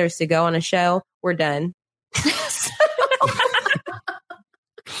be together is to go on a show, we're done.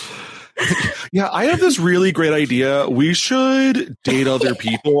 Yeah, I have this really great idea. We should date other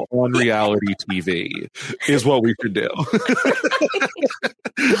people on reality TV is what we should do.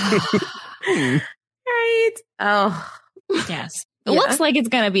 Right. Oh, yes. It looks like it's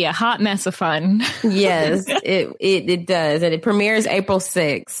going to be a hot mess of fun. Yes, it does. And it premieres April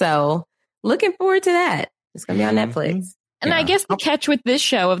 6th. So looking forward to that. It's going to be on Netflix. And I guess the catch with this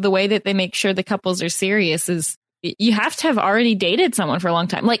show of the way that they make sure the couples are serious is you have to have already dated someone for a long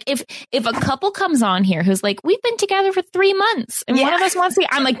time. Like if a couple comes on here who's like, we've been together for 3 months and one of us wants to,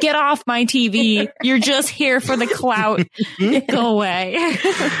 I'm like, get off my TV. You're just here for the clout. Go away.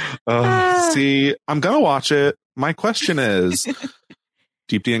 See, I'm going to watch it. My question is,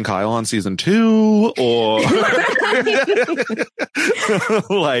 Deepti and Kyle on season 2 or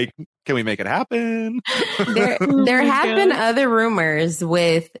like, can we make it happen? There have been other rumors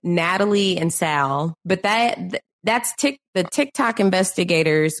with Natalie and Sal, but that's the TikTok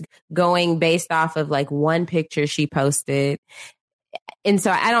investigators going based off of like one picture she posted. And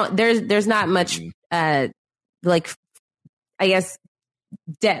so there's not much, like, I guess,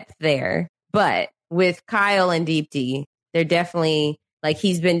 depth there, but with Kyle and Deepti, they're definitely like,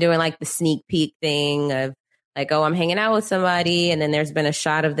 he's been doing like the sneak peek thing of like, oh, I'm hanging out with somebody. And then there's been a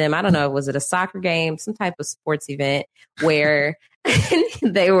shot of them. I don't know. Was it a soccer game, some type of sports event where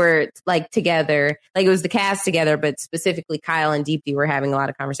they were like together, like it was the cast together, but specifically Kyle and Deepti were having a lot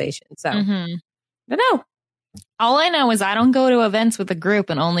of conversation. So I don't know. All I know is I don't go to events with a group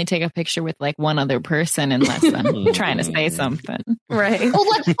and only take a picture with like one other person unless I'm trying to say something. Right.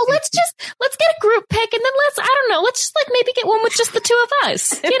 Let's get a group pic and then let's just like maybe get one with just the two of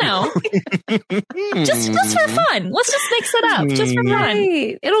us, you know, just for fun. Let's just mix it up just for fun.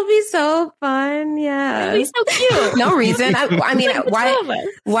 It'll be so fun. Yeah. It'll be so cute. No reason. I mean,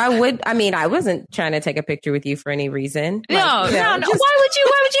 why would, I mean, I wasn't trying to take a picture with you for any reason. No. Why would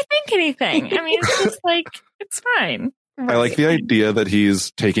you think anything? I mean, it's just like, it's fine. I like the idea that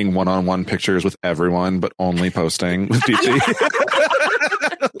he's taking one-on-one pictures with everyone, but only posting with Deepti.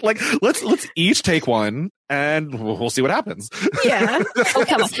 Like, let's each take one, and we'll see what happens. Yeah. Oh,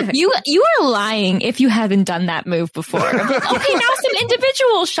 come on. You are lying if you haven't done that move before. Like, okay, now some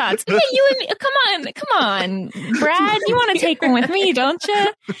individual shots. Yeah, you and come on, Brad. You want to take one with me, don't you?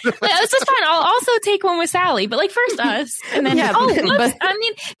 Like, it's just fine. I'll also take one with Sally, but like first us, and then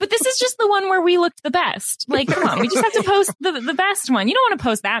but this is just the one where we looked the best. Like, come on, we just have to post the best one. You don't want to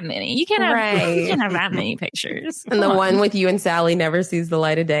post that many. You can't have that many pictures. And the one with you and Sally never sees the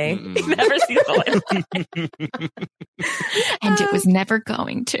light of day. Never sees the light of day. And it was never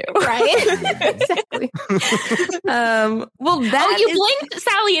going to. Right? Exactly. Blinked,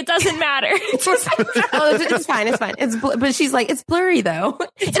 Sally. It doesn't matter. It's fine. It's fine. But she's like, it's blurry though.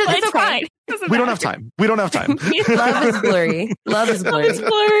 It's okay. Fine. We don't have time. Love is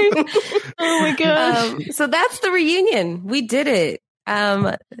blurry. Oh my gosh. So that's the reunion. We did it.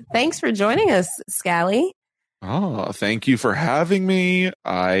 Thanks for joining us, Scally. Oh, thank you for having me.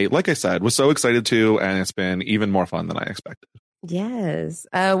 Like I said, was so excited to, and it's been even more fun than I expected. Yes.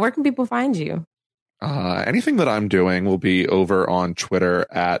 Where can people find you? Anything that I'm doing will be over on Twitter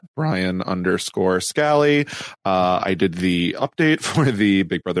at Brian_Scally. I did the update for the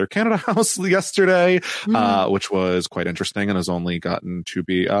Big Brother Canada house yesterday, which was quite interesting and has only gotten to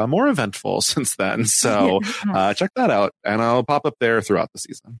be more eventful since then. So check that out, and I'll pop up there throughout the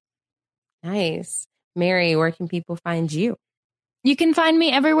season. Nice. Mary, where can people find you? You can find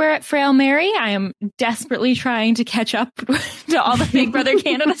me everywhere at Frail Mary. I am desperately trying to catch up to all the Big Brother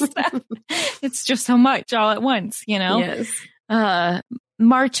Canada stuff. It's just so much all at once, you know? Yes.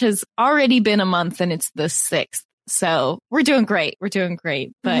 March has already been a month and it's the 6th. So we're doing great.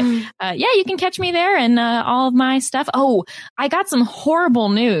 But yeah, you can catch me there and all of my stuff. Oh, I got some terrible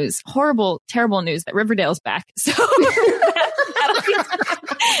news that Riverdale's back. So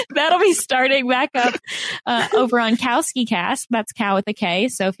that'll be starting back up over on Kowski Cast. That's Cow with a K.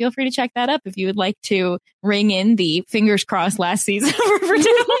 So feel free to check that up if you would like to ring in the fingers crossed last season of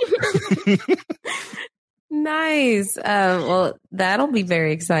Riverdale. Nice. Well, that'll be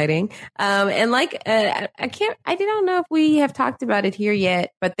very exciting. And I don't know if we have talked about it here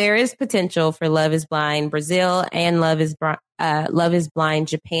yet, but there is potential for Love is Blind Brazil and Love is Blind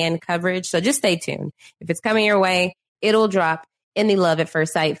Japan coverage. So just stay tuned. If it's coming your way, it'll drop in the Love at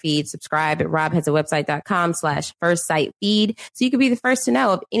First Sight feed. Subscribe at robhasawebsite.com/first sight feed. So you can be the first to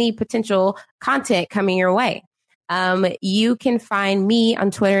know of any potential content coming your way. You can find me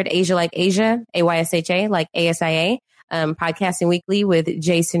on Twitter at Asia Like Asia, AYSHA, like ASIA, podcasting weekly with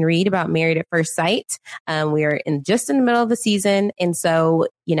Jason Reed about Married at First Sight. We are just in the middle of the season. And so,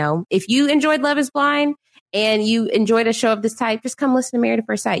 if you enjoyed Love is Blind and you enjoyed a show of this type, just come listen to Married at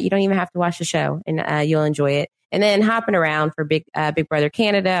First Sight. You don't even have to watch the show and you'll enjoy it. And then hopping around for Big Brother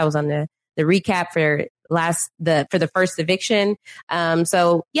Canada, I was on the recap for the first eviction.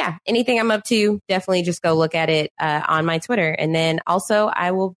 So yeah, anything I'm up to, definitely just go look at it on my Twitter. And then also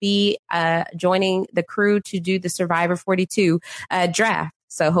I will be joining the crew to do the Survivor 42 draft.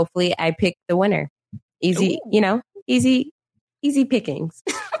 So hopefully I pick the winner. Easy, easy pickings.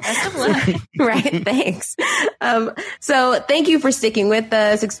 Best of luck. Right. Thanks. So thank you for sticking with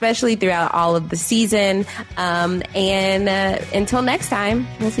us, especially throughout all of the season. And until next time,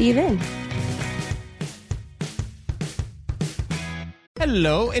 we'll see you then.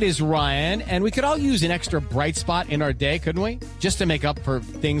 Hello, it is Ryan, and we could all use an extra bright spot in our day, couldn't we? Just to make up for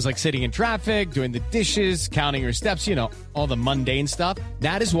things like sitting in traffic, doing the dishes, counting your steps, all the mundane stuff.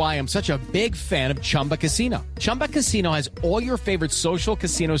 That is why I'm such a big fan of Chumba Casino. Chumba Casino has all your favorite social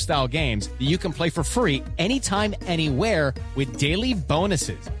casino-style games that you can play for free anytime, anywhere with daily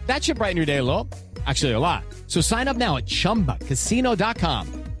bonuses. That should brighten your day a little. Actually, a lot. So sign up now at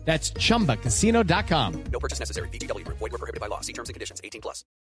ChumbaCasino.com. That's ChumbaCasino.com. No purchase necessary. VGW Group. Void where prohibited by law. See terms and conditions. 18+.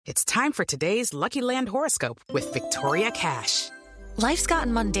 It's time for today's Lucky Land horoscope with Victoria Cash. Life's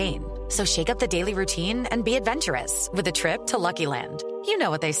gotten mundane, so shake up the daily routine and be adventurous with a trip to Lucky Land. You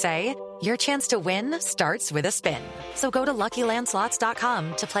know what they say. Your chance to win starts with a spin. So go to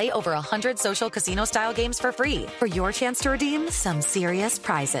LuckyLandSlots.com to play over 100 social casino-style games for free for your chance to redeem some serious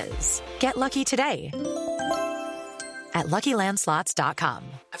prizes. Get lucky today at LuckyLandSlots.com.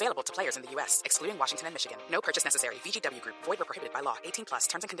 Available to players in the U.S., excluding Washington and Michigan. No purchase necessary. VGW Group. Void where prohibited by law. 18+.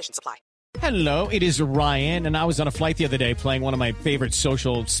 Terms and conditions apply. Hello, it is Ryan, and I was on a flight the other day playing one of my favorite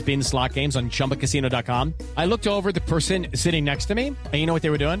social spin slot games on ChumbaCasino.com. I looked over at the person sitting next to me, and you know what they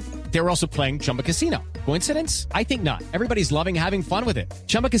were doing? They were also playing Chumba Casino. Coincidence? I think not. Everybody's loving having fun with it.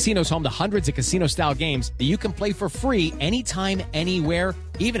 Chumba Casino is home to hundreds of casino-style games that you can play for free anytime, anywhere,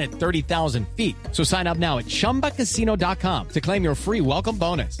 even at 30,000 feet. So sign up now at ChumbaCasino.com to claim your free welcome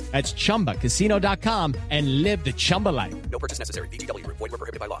bonus. That's ChumbaCasino.com and live the Chumba life. No purchase necessary. VGW Group. Void where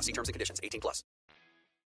prohibited by law. See terms and conditions. 18+.